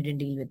 and you didn't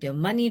deal with your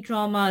money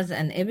traumas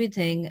and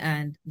everything.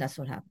 And that's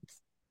what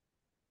happens.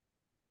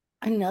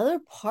 Another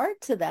part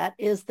to that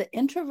is the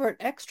introvert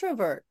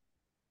extrovert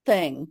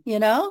thing.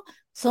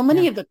 So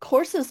many Yeah. of the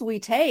courses we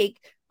take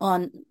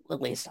on,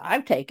 at least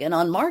I've taken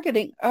on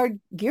marketing, are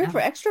geared Yeah. for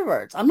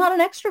extroverts. I'm not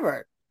an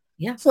extrovert.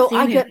 Yeah. So I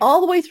Same here. get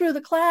all the way through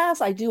the class,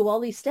 I do all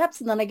these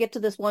steps, and then I get to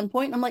this one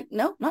point and I'm like,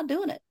 no, not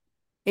doing it.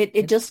 It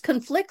Yep. just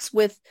conflicts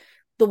with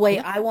the way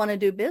Yep. I want to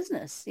do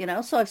business.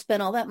 So I've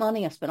spent all that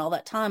money, I've spent all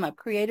that time, I've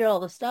created all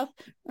the stuff.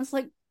 And it's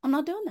like, I'm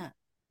not doing that.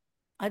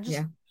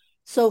 Yeah.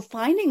 So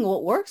finding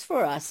what works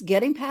for us,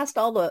 getting past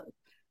all the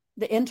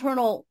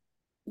internal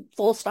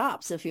full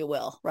stops, if you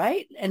will,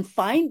 right? And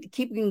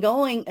keeping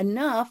going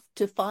enough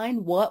to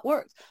find what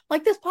works.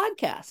 Like this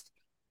podcast.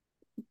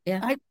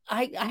 Yeah.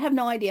 I have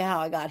no idea how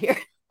I got here.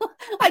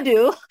 I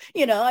do.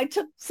 I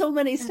took so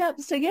many Yeah.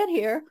 steps to get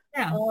here.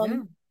 Yeah. Yeah.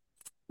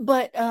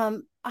 But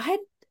I had,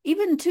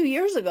 even 2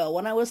 years ago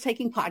when I was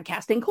taking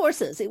podcasting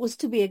courses, it was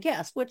to be a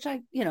guest, which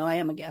I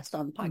am a guest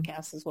on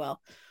podcasts as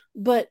well.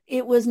 But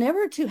it was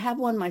never to have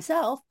one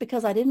myself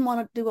because I didn't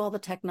want to do all the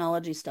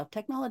technology stuff.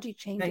 Technology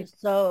changes Right.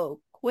 so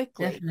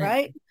quickly, Definitely.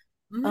 right?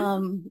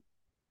 Mm-hmm.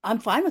 I'm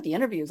fine with the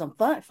interviews. I'm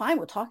fine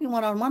with talking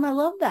one-on-one. I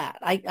love that.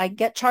 I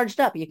get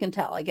charged up. You can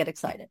tell. I get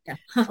excited. Yeah.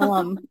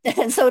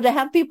 And so to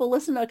have people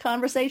listen to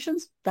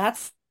conversations,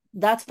 that's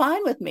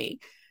fine with me.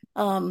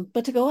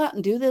 But to go out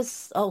and do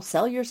this,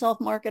 sell yourself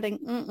marketing,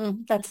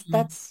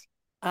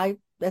 Mhm.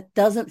 that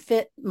doesn't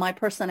fit my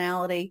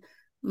personality,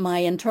 my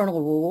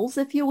internal rules,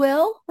 if you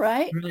will,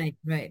 right? Right,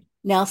 right.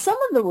 Now, some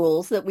of the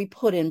rules that we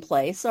put in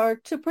place are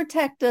to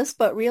protect us,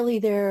 but really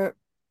they're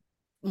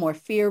more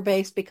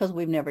fear-based because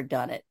we've never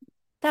done it.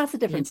 That's a Yeah,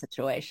 different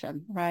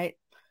situation, right?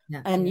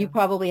 yeah, And you yeah.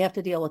 probably have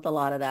to deal with a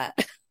lot of that.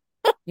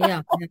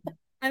 Yeah, yeah.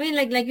 I mean,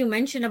 like you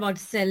mentioned about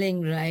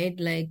selling, right?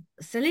 Like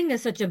selling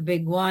is such a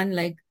big one.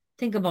 Like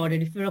think about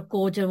it. If you're a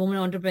coach or woman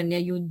entrepreneur,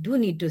 you do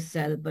need to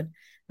sell, but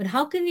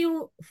how can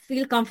you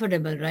feel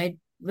comfortable, right?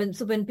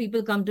 When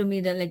people come to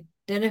me, they're like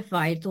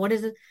terrified. So what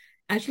is it?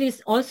 Actually,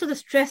 it's also the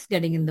stress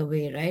getting in the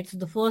way, right? So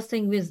the first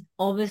thing is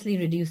obviously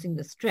reducing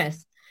the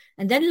stress.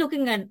 And then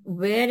looking at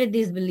where did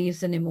these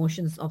beliefs and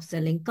emotions of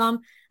selling come,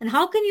 and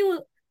how can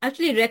you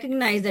actually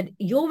recognize that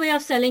your way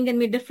of selling can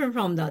be different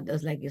from the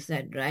others, like you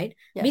said, right?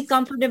 Be Yes.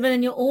 comfortable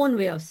in your own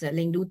way of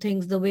selling. Do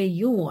things the way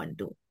you want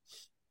to,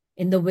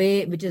 in the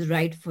way which is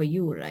right for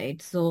you,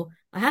 right? So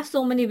I have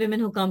so many women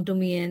who come to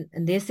me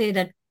and they say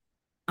that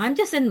I'm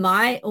just in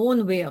my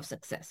own way of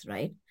success,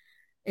 right?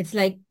 It's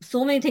like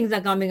so many things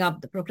are coming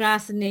up: the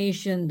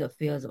procrastination, the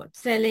fears about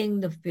selling,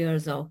 the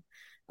fears of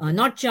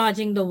not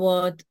charging the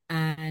worth,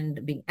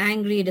 and being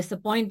angry,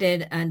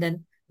 disappointed. And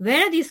then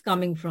where are these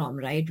coming from,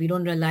 right? We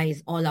don't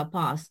realize all our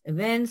past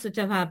events which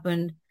have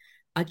happened,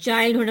 our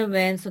childhood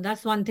events. So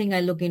that's one thing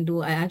I look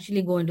into. I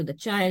actually go into the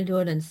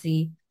childhood and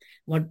see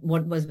what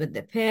was with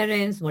their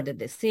parents, what did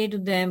they say to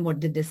them, what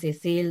did they say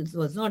sales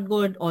was not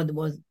good, or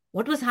was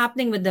what was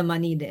happening with the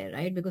money there,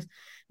 right? Because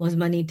was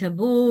money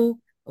taboo?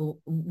 Oh,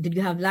 did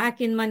you have lack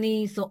in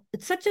money? So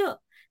it's such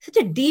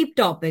a deep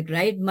topic,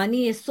 right?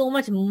 Money is so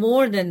much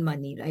more than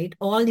money, right?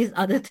 All these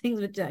other things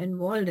which are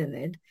involved in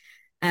it.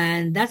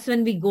 And that's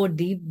when we go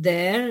deep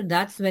there.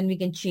 That's when we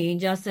can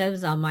change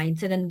ourselves, our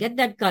mindset, and get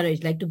that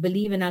courage, like to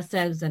believe in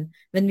ourselves. And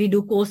when we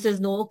do courses,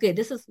 no, okay,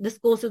 this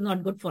course is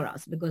not good for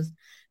us, because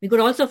we could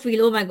also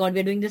feel, oh my God,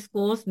 we're doing this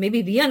course.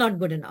 Maybe we are not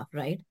good enough,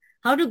 right?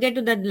 How to get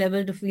to that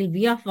level to feel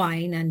we are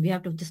fine and we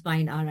have to just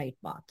find our right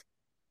path.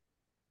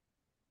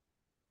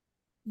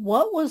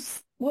 What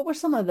were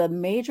some of the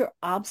major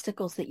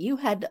obstacles that you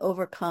had to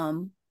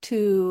overcome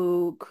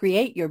to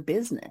create your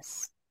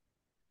business?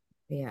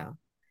 Yeah.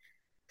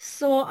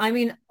 So, I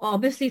mean,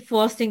 obviously,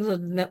 first things was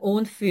my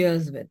own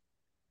fears with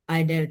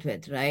I dealt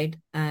with, right?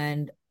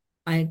 And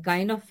I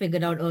kind of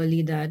figured out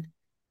early that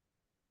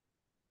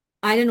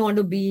I didn't want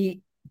to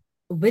be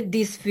with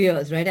these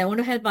fears, right? I want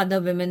to help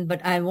other women,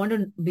 but I want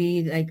to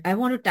be like, I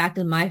want to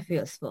tackle my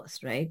fears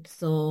first, right?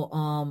 So,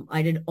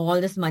 I did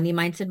all this money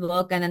mindset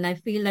work, and then I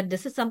feel that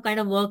this is some kind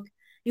of work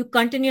you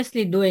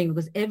continuously doing,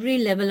 because every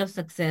level of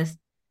success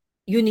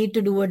you need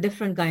to do a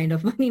different kind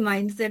of money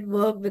mindset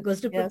work, because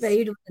to prepare Yes.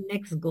 you to the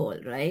next goal,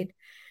 right?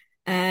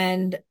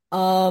 And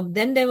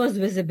then there was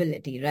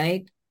visibility,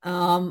 right?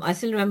 I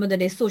still remember the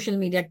day social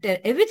media,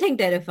 everything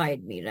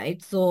terrified me,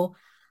 right? So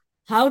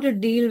how to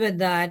deal with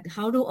that,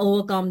 how to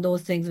overcome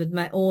those things with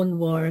my own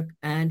work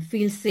and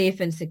feel safe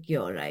and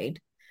secure, right?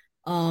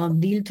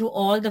 Deal through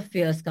all the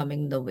fears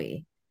coming the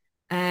way.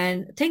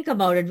 And think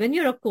about it, when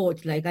you're a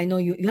coach, like I know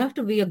you have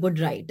to be a good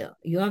writer,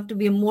 you have to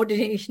be a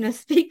motivational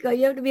speaker,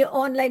 you have to be an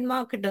online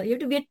marketer, you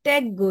have to be a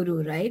tech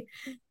guru, right?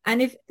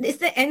 And if it's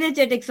the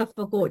energetics of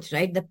a coach,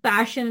 right? The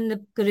passion and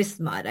the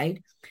charisma,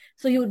 right?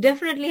 So you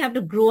definitely have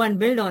to grow and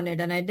build on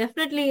it. And I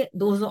definitely,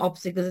 those are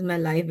obstacles in my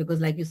life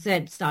because, like you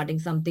said, starting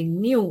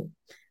something new,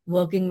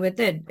 working with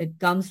it, it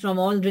comes from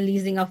all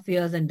releasing our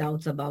fears and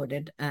doubts about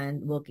it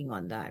and working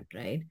on that,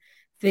 right?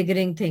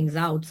 Figuring things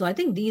out. So I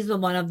think these were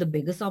one of the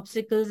biggest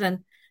obstacles. And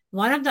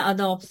one of the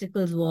other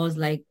obstacles was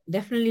like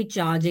definitely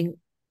charging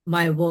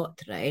my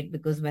worth, right?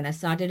 Because when I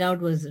started out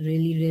was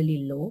really,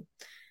 really low.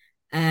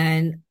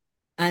 And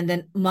and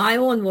then my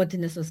own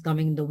worthiness was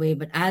coming in the way.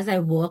 But as I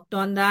worked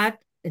on that,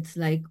 it's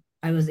like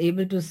I was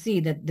able to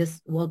see that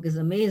this work is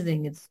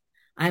amazing.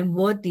 I'm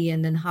worthy,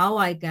 and then how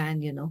I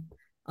can,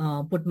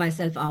 put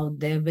myself out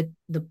there with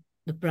the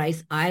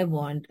price I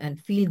want and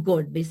feel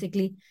good.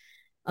 Basically,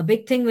 a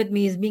big thing with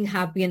me is being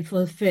happy and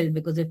fulfilled,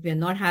 because if we're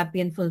not happy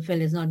and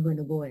fulfilled, it's not going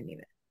to go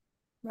anywhere.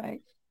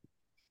 Right.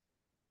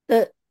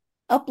 The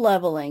up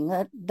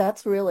leveling,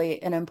 that's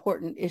really an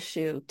important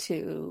issue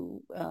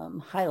to Yeah.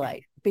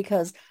 highlight,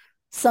 because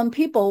some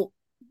people,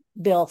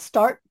 they'll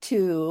start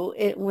to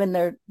it when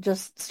they're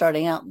just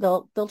starting out,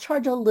 they'll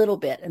charge a little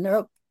bit, and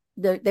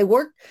they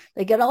work,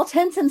 they get all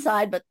tense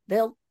inside, but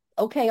they'll,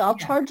 okay, I'll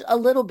Yeah. charge a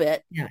little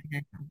bit. Yeah.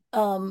 Yeah.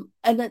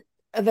 And then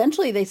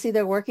eventually they see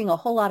they're working a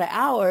whole lot of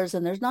hours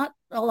and there's not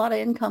a lot of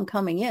income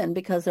coming in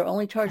because they're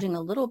only charging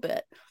a little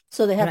bit.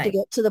 So they have to Right.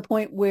 get to the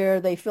point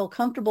where they feel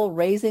comfortable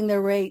raising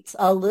their rates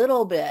a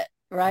little bit,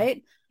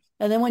 right?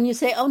 And then when you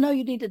say, "Oh no,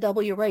 you need to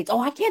double your rates," "Oh,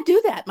 I can't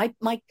do that.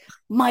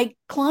 My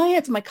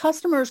clients, my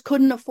customers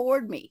couldn't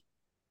afford me."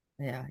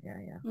 Yeah. Yeah.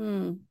 Yeah.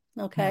 Hmm.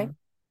 Okay. Yeah.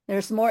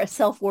 There's more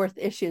self-worth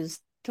issues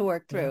to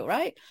work Yeah. through,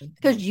 right?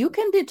 Because Okay. you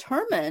can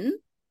determine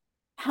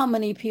how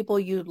many people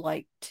you'd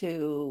like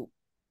to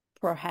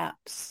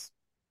perhaps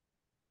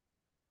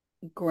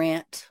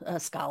grant a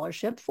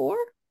scholarship for.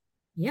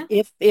 Yeah.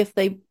 if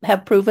they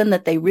have proven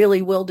that they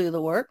really will do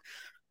the work.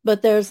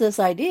 But there's this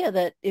idea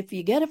that if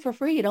you get it for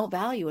free, you don't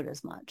value it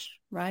as much,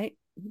 right?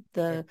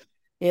 Yeah.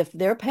 If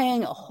they're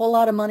paying a whole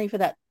lot of money for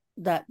that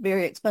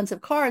very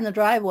expensive car in the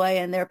driveway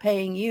and they're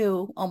paying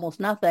you almost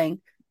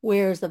nothing,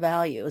 where's the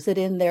value? Is it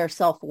in their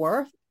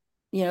self-worth?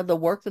 The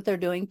work that they're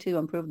doing to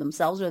improve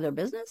themselves or their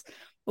business,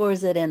 or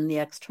is it in the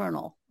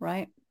external,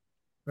 right?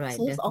 Right.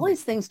 So there's Definitely.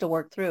 always things to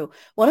work through.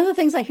 One of the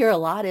things I hear a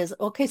lot is,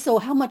 okay, so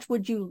how much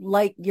would you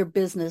like your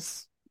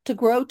business to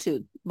grow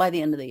to by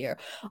the end of the year?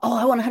 Oh,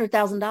 I want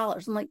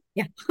 $100,000. I'm like,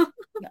 Yeah.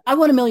 I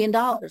want $1 million.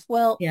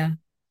 Well, Yeah.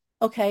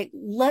 okay,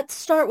 let's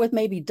start with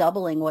maybe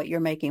doubling what you're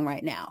making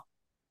right now.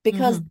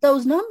 Because Hmm.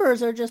 those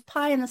numbers are just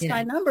pie in the Yeah.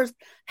 sky numbers,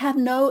 have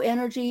no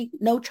energy,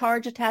 no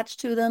charge attached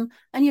to them,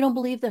 and you don't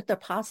believe that they're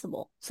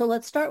possible. So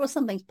let's start with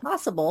something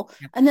possible.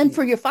 And then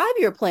for Absolutely. your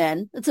 5-year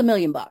plan, it's $1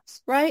 million,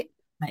 right?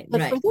 Right.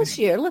 But for Right. this Right.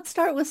 year, let's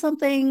start with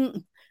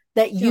something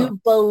that Sure. you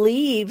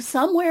believe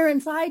somewhere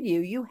inside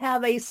you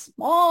have a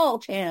small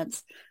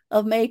chance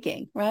of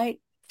making,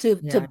 right? To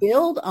Yeah.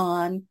 build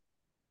on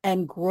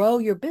and grow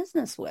your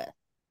business with.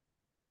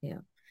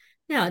 Yeah.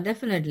 Yeah,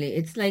 definitely.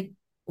 It's like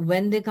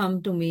when they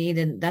come to me,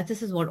 then that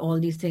this is what all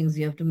these things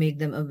you have to make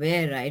them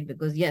aware, right?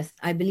 Because yes,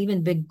 I believe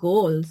in big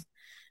goals,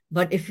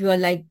 but if you are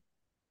like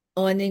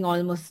earning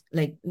almost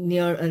like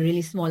near a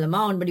really small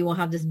amount, but you won't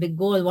have this big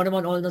goal, what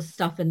about all the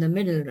stuff in the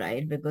middle,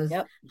 right? Because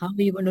Yep. how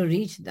are you going to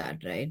reach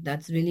that, right?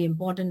 That's really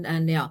important.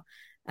 And yeah,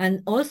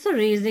 and also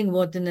raising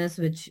worthiness,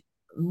 which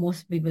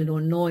most people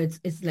don't know.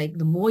 It's like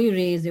the more you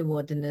raise your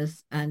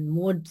worthiness and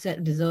more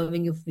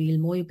deserving you feel,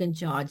 more you can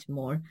charge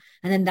more.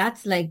 And then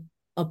that's like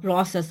a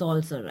process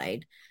also,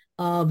 right?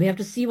 We have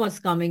to see what's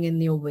coming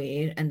in your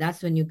way, and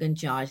that's when you can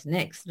charge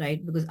next,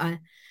 right? Because I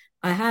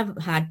have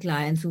had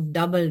clients who've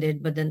doubled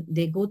it, but then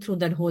they go through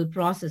that whole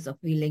process of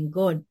feeling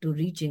good to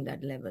reaching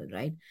that level,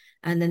 right?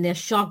 And then they're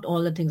shocked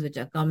all the things which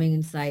are coming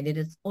inside it.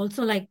 It's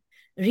also like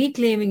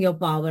reclaiming your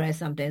power. I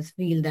sometimes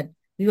feel that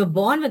we were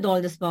born with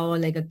all this power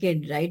like a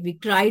kid, right? We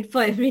cried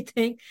for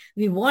everything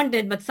we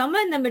wanted, but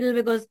somewhere in the middle,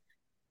 because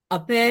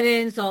our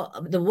parents or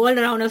the world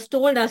around us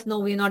told us, no,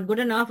 we're not good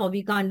enough or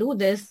we can't do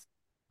this.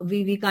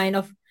 We kind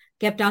of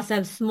kept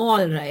ourselves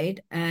small, right?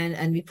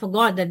 And we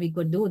forgot that we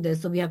could do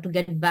this. So we have to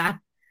get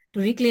back to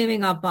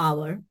reclaiming our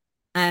power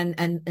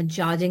and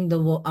charging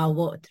our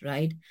worth,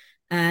 right?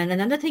 And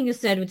another thing you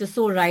said, which is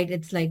so right,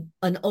 it's like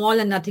an all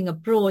or nothing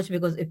approach,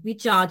 because if we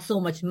charge so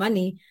much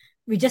money,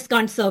 we just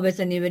can't service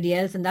anybody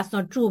else. And that's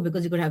not true,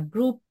 because you could have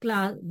group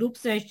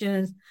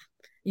sessions,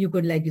 you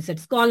could, like you said,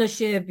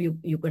 scholarship,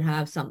 you could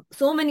have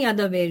so many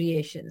other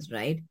variations,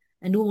 right?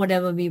 And do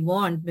whatever we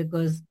want,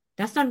 because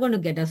that's not going to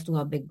get us to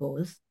our big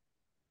goals.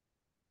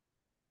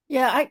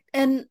 Yeah, I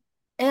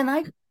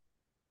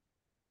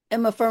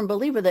am a firm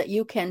believer that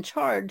you can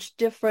charge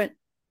different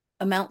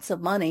amounts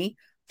of money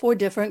for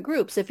different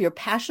groups. If you're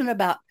passionate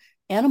about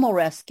animal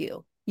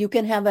rescue, you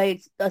can have a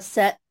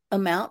set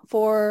amount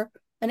for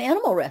an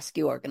animal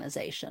rescue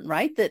organization,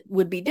 right? That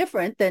would be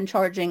different than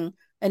charging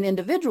an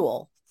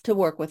individual to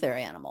work with their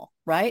animal,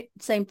 right?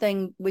 Same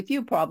thing with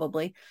you,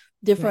 probably. Yeah.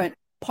 Different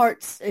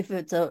parts, if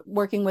it's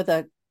working with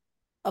a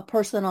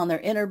person on their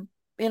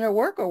inner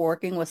work or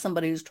working with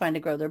somebody who's trying to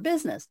grow their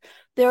business.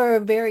 There are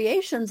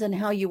variations in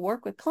how you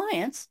work with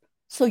clients.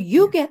 So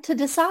you Yeah. get to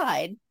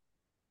decide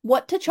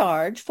what to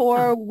charge Yeah.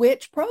 for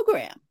which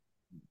program,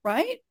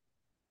 right?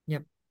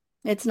 Yep.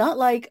 It's not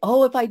like,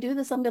 oh, if I do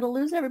this, I'm going to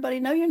lose everybody.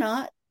 No, you're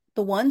not.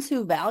 The ones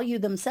who value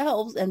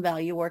themselves and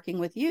value working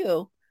with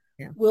you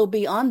Yeah. will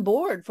be on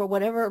board for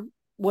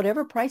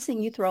whatever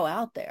pricing you throw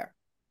out there.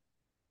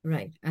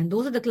 Right. And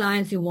those are the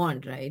clients you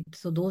want, right?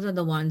 So those are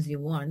the ones you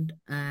want.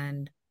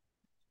 And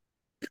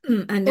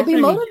and They'll be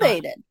definitely charge.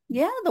 motivated.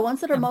 Yeah, the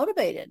ones that are Yeah.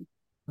 motivated.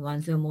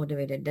 Once you're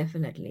motivated,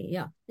 definitely.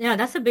 Yeah. Yeah,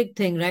 that's a big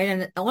thing, right?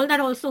 And all that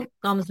also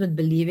comes with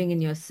believing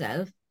in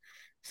yourself.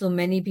 So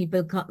many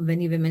people come,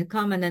 many women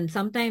come, and then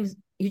sometimes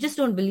you just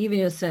don't believe in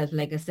yourself.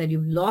 Like I said,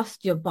 you've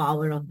lost your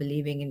power of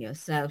believing in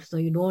yourself. So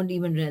you don't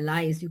even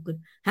realize you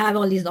could have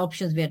all these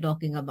options we are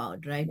talking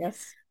about, right?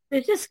 Yes.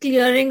 It's just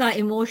clearing our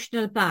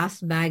emotional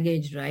past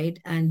baggage, right?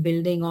 And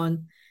building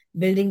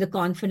the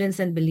confidence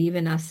and believe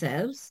in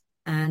ourselves.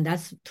 And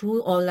that's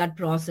through all that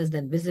process,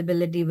 then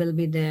visibility will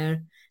be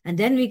there. And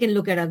then we can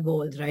look at our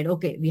goals, right?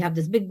 Okay, we have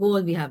this big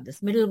goal, we have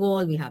this middle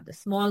goal, we have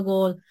this small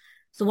goal.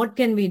 So what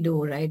can we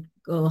do, right?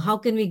 How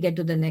can we get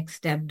to the next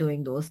step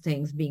doing those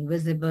things, being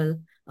visible,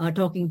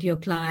 talking to your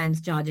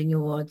clients, charging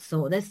your words?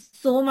 So there's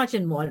so much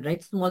involved,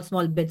 right?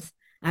 Small bits,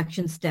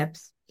 action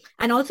steps,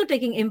 and also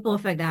taking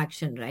imperfect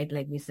action, right?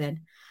 Like we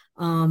said,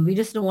 we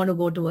just don't want to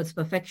go towards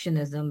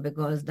perfectionism,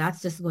 because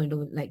that's just going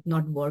to like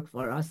not work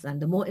for us. And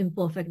the more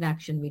imperfect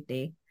action we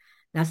take,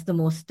 that's the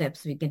more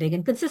steps we can take.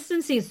 And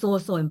consistency is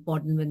so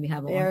important when we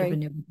have an Very.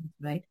 entrepreneur business,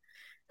 right?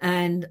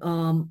 And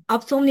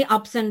so many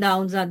ups and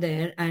downs are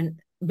there,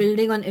 and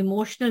building on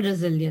emotional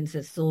resilience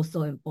is so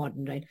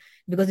important, right?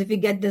 Because if we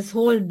get this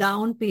whole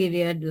down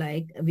period,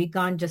 like we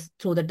can't just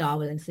throw the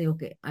towel and say,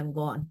 okay, I'm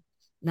gone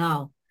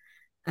now.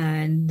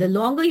 And the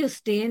longer you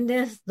stay in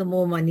this, the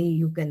more money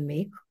you can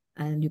make.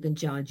 and you can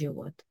charge your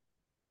worth.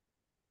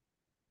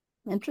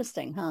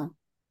 Interesting, huh?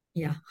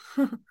 Yeah.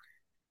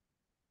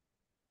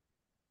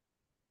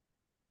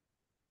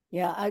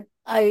 Yeah,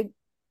 I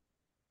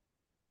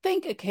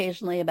think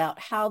occasionally about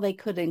how they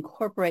could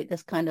incorporate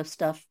this kind of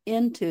stuff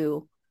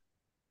into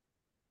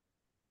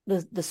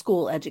the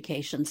school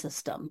education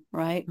system,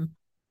 right? Yeah.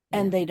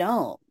 And they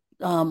don't.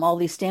 All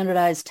these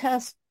standardized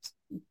tests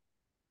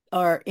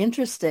are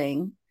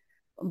interesting,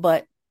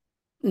 but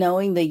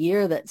knowing the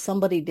year that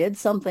somebody did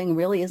something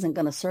really isn't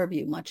going to serve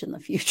you much in the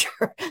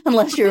future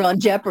unless you're on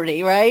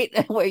Jeopardy, right?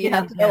 Where you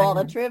have to know all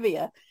the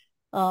trivia.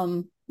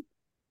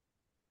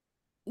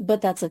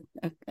 But that's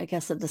I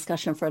guess a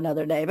discussion for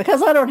another day,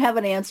 because I don't have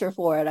an answer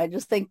for it. I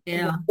just think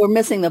we're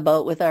missing the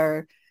boat with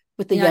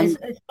the young,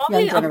 it's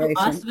probably young generation.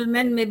 Up to us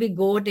women, maybe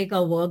go take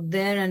a work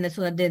there, and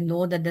so that they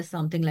know that there's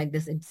something like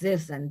this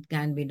exists and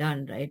can be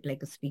done, right?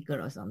 Like a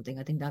speaker or something.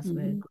 I think that's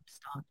where it could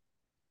start.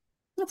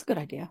 That's a good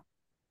idea.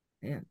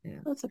 Yeah.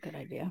 That's a good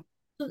idea.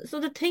 So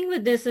the thing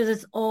with this is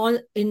it's all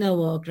inner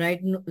work, right?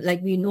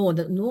 Like we know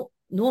that no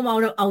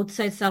amount of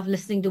outside stuff,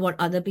 listening to what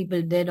other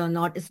people did or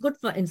not, it's good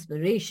for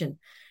inspiration.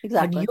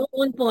 Exactly. But your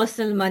own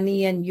personal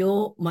money and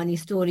your money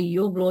story,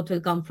 your growth will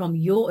come from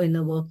your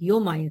inner work,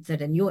 your mindset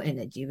and your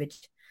energy, which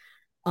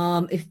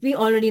if we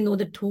already know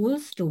the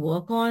tools to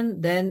work on,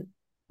 then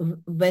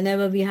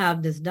whenever we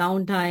have this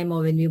downtime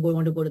or when we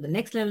want to go to the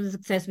next level of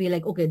success, we're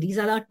like, okay, these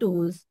are our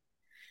tools.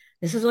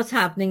 This is what's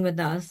happening with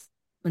us.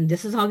 And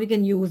this is how we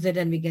can use it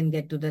and we can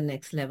get to the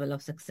next level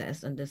of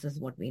success. And this is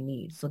what we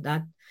need. So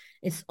that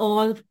it's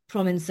all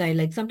from inside.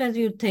 Like sometimes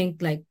you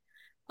think like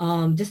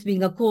just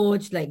being a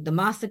coach, like the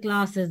master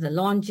classes, the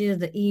launches,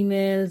 the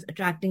emails,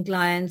 attracting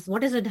clients,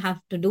 what does it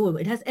have to do?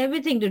 It has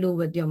everything to do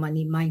with your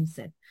money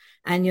mindset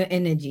and your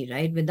energy,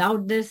 right?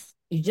 Without this,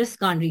 you just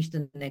can't reach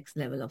the next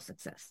level of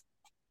success.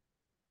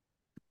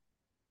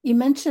 You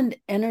mentioned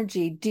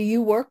energy. Do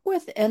you work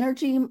with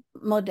energy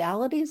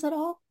modalities at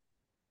all?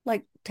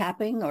 Like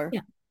tapping or?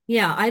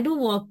 Yeah, I do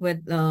work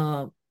with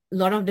a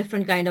lot of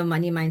different kind of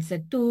money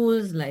mindset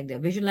tools, like the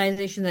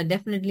visualizations. I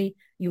definitely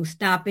use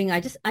tapping.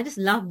 I just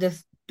love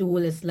this tool.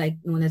 It's like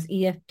known as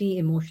EFT,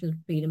 Emotional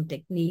Freedom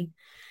Technique.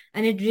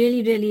 And it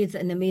really is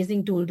an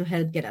amazing tool to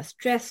help get us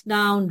stressed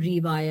down,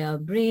 rewire our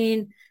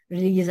brain,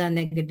 release our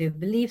negative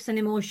beliefs and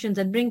emotions,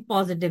 and bring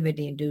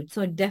positivity into it.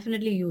 So I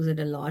definitely use it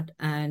a lot.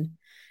 And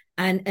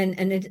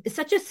it's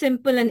such a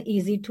simple and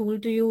easy tool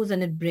to use,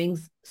 and it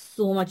brings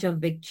so much of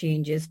big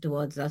changes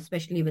towards us,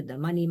 especially with the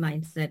money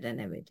mindset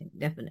and everything.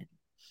 Definitely.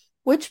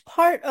 Which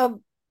part of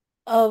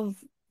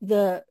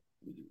the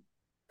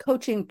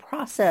coaching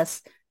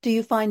process do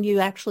you find you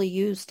actually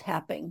use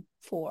tapping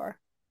for?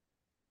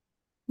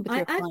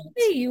 I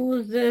actually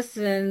use this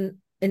in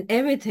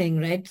everything,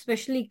 right?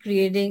 Especially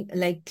clearing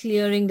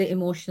the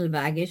emotional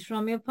baggage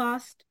from your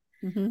past.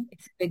 Mm-hmm.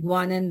 It's a big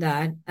one in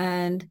that.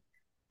 And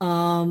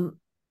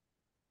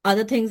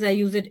other things, I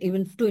use it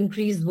even to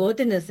increase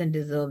worthiness and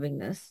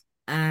deservingness.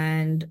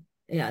 And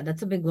yeah,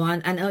 that's a big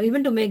one. And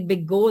even to make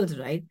big goals,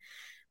 right?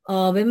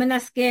 Women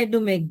are scared to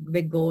make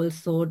big goals.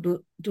 So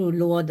to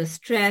lower the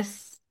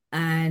stress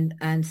and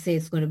say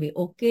it's going to be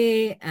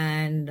okay.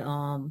 And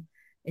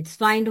it's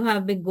fine to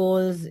have big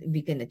goals.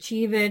 We can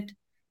achieve it.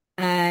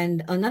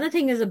 And another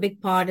thing is a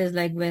big part is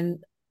like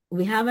when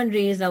we haven't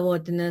raised our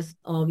worthiness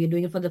or we're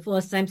doing it for the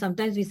first time,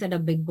 sometimes we set a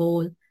big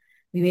goal.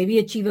 We maybe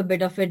achieve a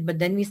bit of it, but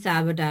then we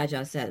sabotage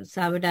ourselves.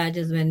 Sabotage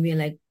is when we're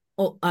like,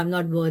 oh, I'm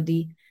not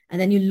worthy.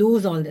 And then you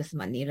lose all this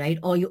money, right?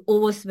 Or you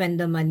overspend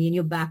the money and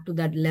you're back to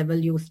that level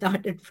you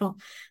started from.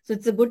 So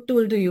it's a good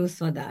tool to use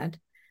for that.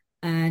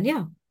 And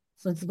yeah,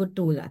 so it's a good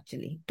tool,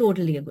 actually.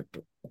 Totally a good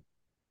tool.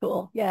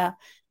 Cool. Yeah.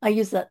 I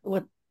use that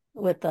with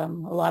a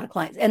lot of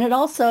clients. And it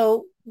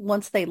also,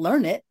 once they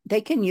learn it, they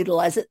can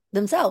utilize it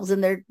themselves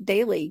in their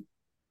daily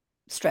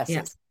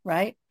stresses,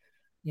 right?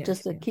 Yes,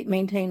 just to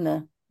maintain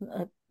a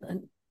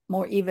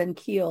more even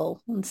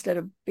keel instead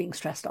of being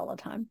stressed all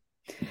the time.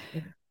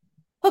 Yeah.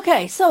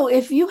 Okay, so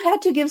if you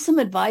had to give some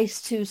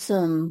advice to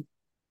some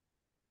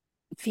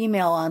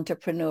female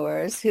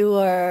entrepreneurs who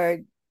are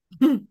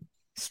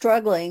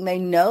struggling, they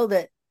know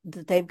that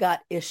they've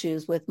got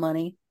issues with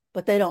money,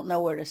 but they don't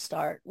know where to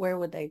start.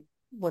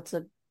 What's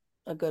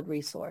a good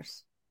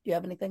resource? Do you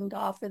have anything to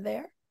offer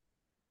there?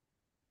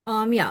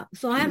 Yeah.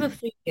 So I have a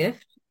free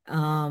gift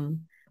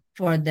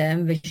for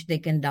them, which they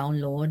can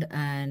download,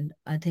 and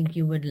I think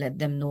you would let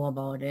them know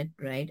about it,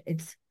 right?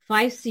 It's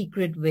 5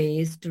 secret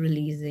ways to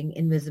releasing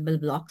invisible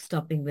blocks,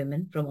 stopping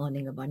women from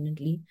earning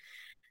abundantly.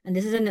 And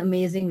this is an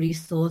amazing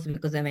resource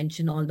because I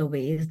mentioned all the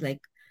ways like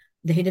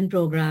the hidden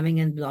programming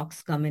and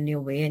blocks come in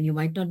your way and you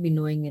might not be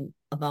knowing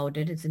about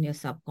it. It's in your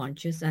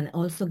subconscious, and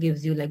also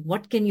gives you like,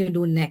 what can you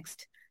do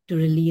next to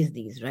release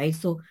these, right?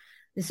 So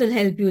this will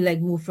help you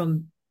like move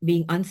from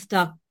being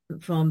unstuck,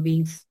 from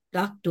being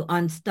stuck to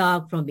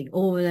unstuck, from being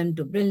overwhelmed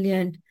to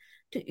brilliant.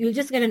 You'll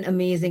just get an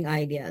amazing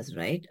ideas,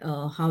 right?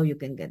 How you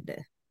can get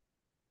there.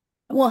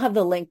 We'll have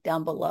the link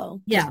down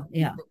below. Yeah.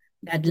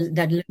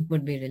 That link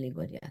would be really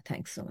good. Yeah.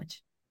 Thanks so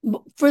much.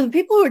 For the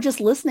people who are just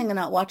listening and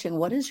not watching,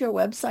 what is your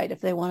website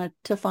if they wanted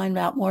to find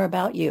out more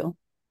about you?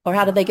 Or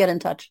how do they get in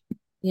touch?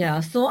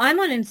 Yeah, so I'm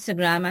on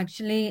Instagram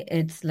actually.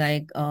 It's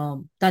like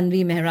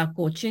Tanvi Mehra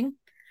Coaching.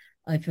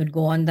 If you'd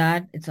go on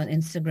that, it's on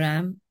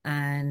Instagram.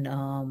 And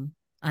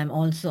I'm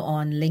also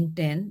on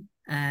LinkedIn,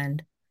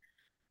 and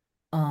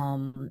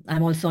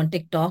I'm also on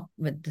TikTok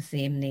with the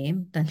same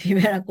name, Tanvi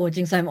Mehra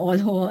Coaching. So I'm all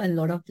over in a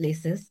lot of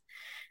places.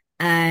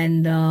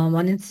 And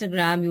on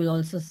Instagram, you'll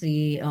also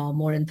see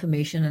more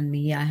information on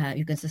me.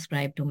 You can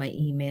subscribe to my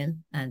email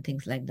and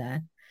things like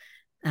that.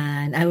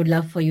 And I would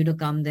love for you to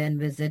come there and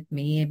visit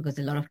me, because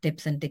a lot of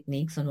tips and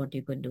techniques on what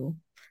you could do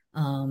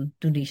to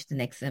reach the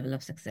next level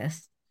of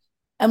success.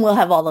 And we'll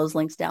have all those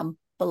links down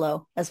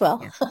below as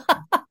well.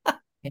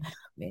 Yeah.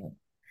 Yeah.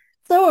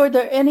 So are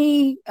there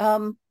any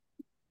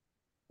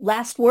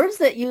last words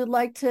that you'd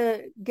like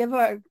to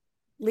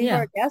leave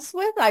our guests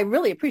with? I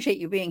really appreciate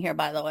you being here,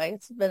 by the way.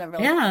 It's been a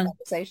really good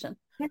conversation.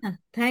 Yeah,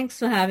 thanks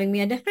for having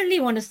me. I definitely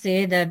want to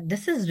say that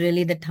this is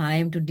really the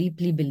time to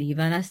deeply believe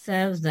in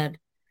ourselves, that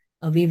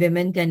we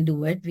women can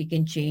do it. We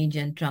can change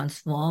and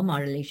transform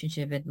our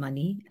relationship with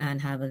money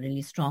and have a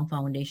really strong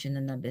foundation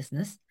in our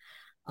business.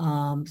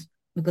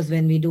 Because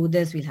when we do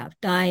this, we'll have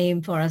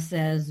time for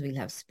ourselves. We'll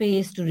have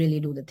space to really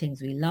do the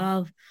things we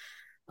love.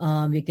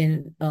 We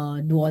can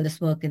do all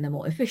this work in a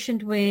more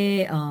efficient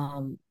way.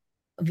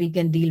 We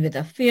can deal with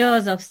our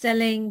fears of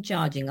selling,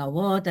 charging our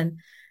worth, and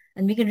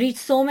we can reach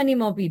so many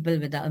more people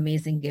with our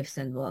amazing gifts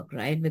and work,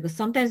 right? Because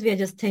sometimes we are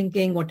just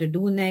thinking what to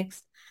do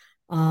next.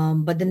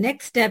 But the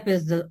next step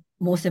is the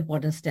most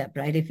important step,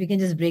 right? If we can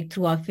just break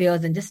through our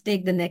fears and just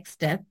take the next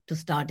step to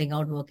starting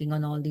out working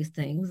on all these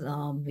things,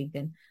 we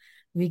can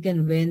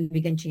win,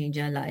 we can change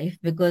our life.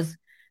 Because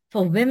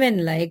for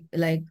women, like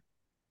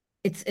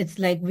it's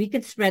like we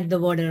can spread the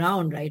word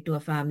around, right, to a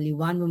family.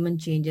 One woman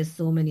changes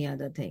so many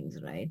other things,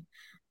 right?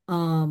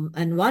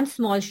 And one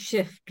small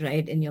shift,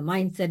 right, in your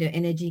mindset, your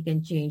energy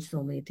can change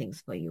so many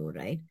things for you,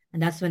 right?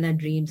 And that's when our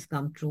dreams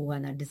come true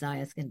and our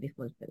desires can be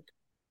fulfilled.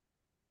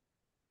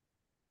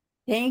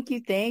 Thank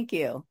you. Thank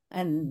you.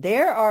 And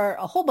there are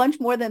a whole bunch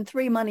more than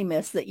 3 money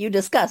myths that you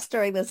discussed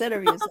during this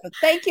interview. So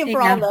thank you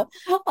for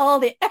all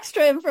the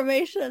extra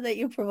information that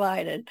you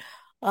provided.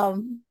 I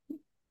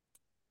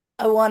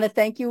want to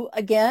thank you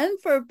again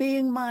for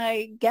being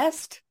my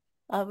guest.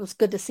 It was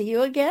good to see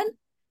you again.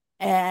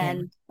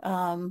 And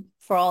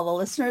for all the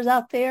listeners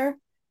out there,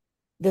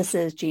 this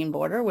is Jean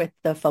Border with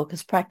the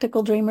Focused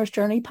Practical Dreamers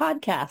Journey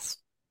podcast.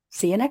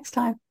 See you next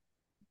time.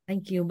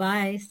 Thank you.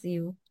 Bye. See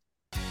you.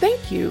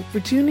 Thank you for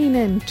tuning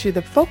in to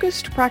the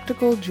Focused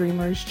Practical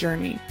Dreamers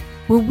Journey,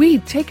 where we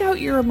take out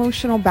your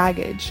emotional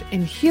baggage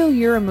and heal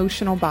your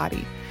emotional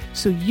body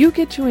so you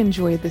get to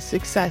enjoy the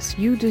success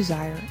you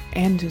desire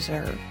and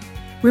deserve.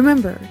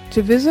 Remember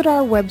to visit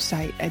our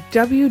website at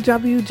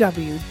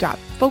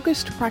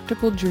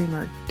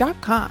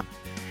www.focusedpracticaldreamer.com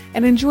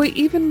and enjoy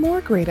even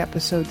more great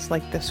episodes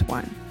like this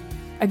one.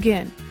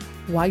 Again,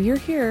 while you're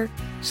here,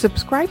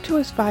 subscribe to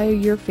us via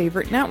your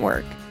favorite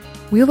network.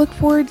 We look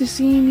forward to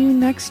seeing you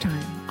next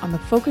time on the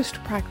Focused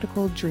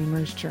Practical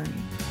Dreamers Journey.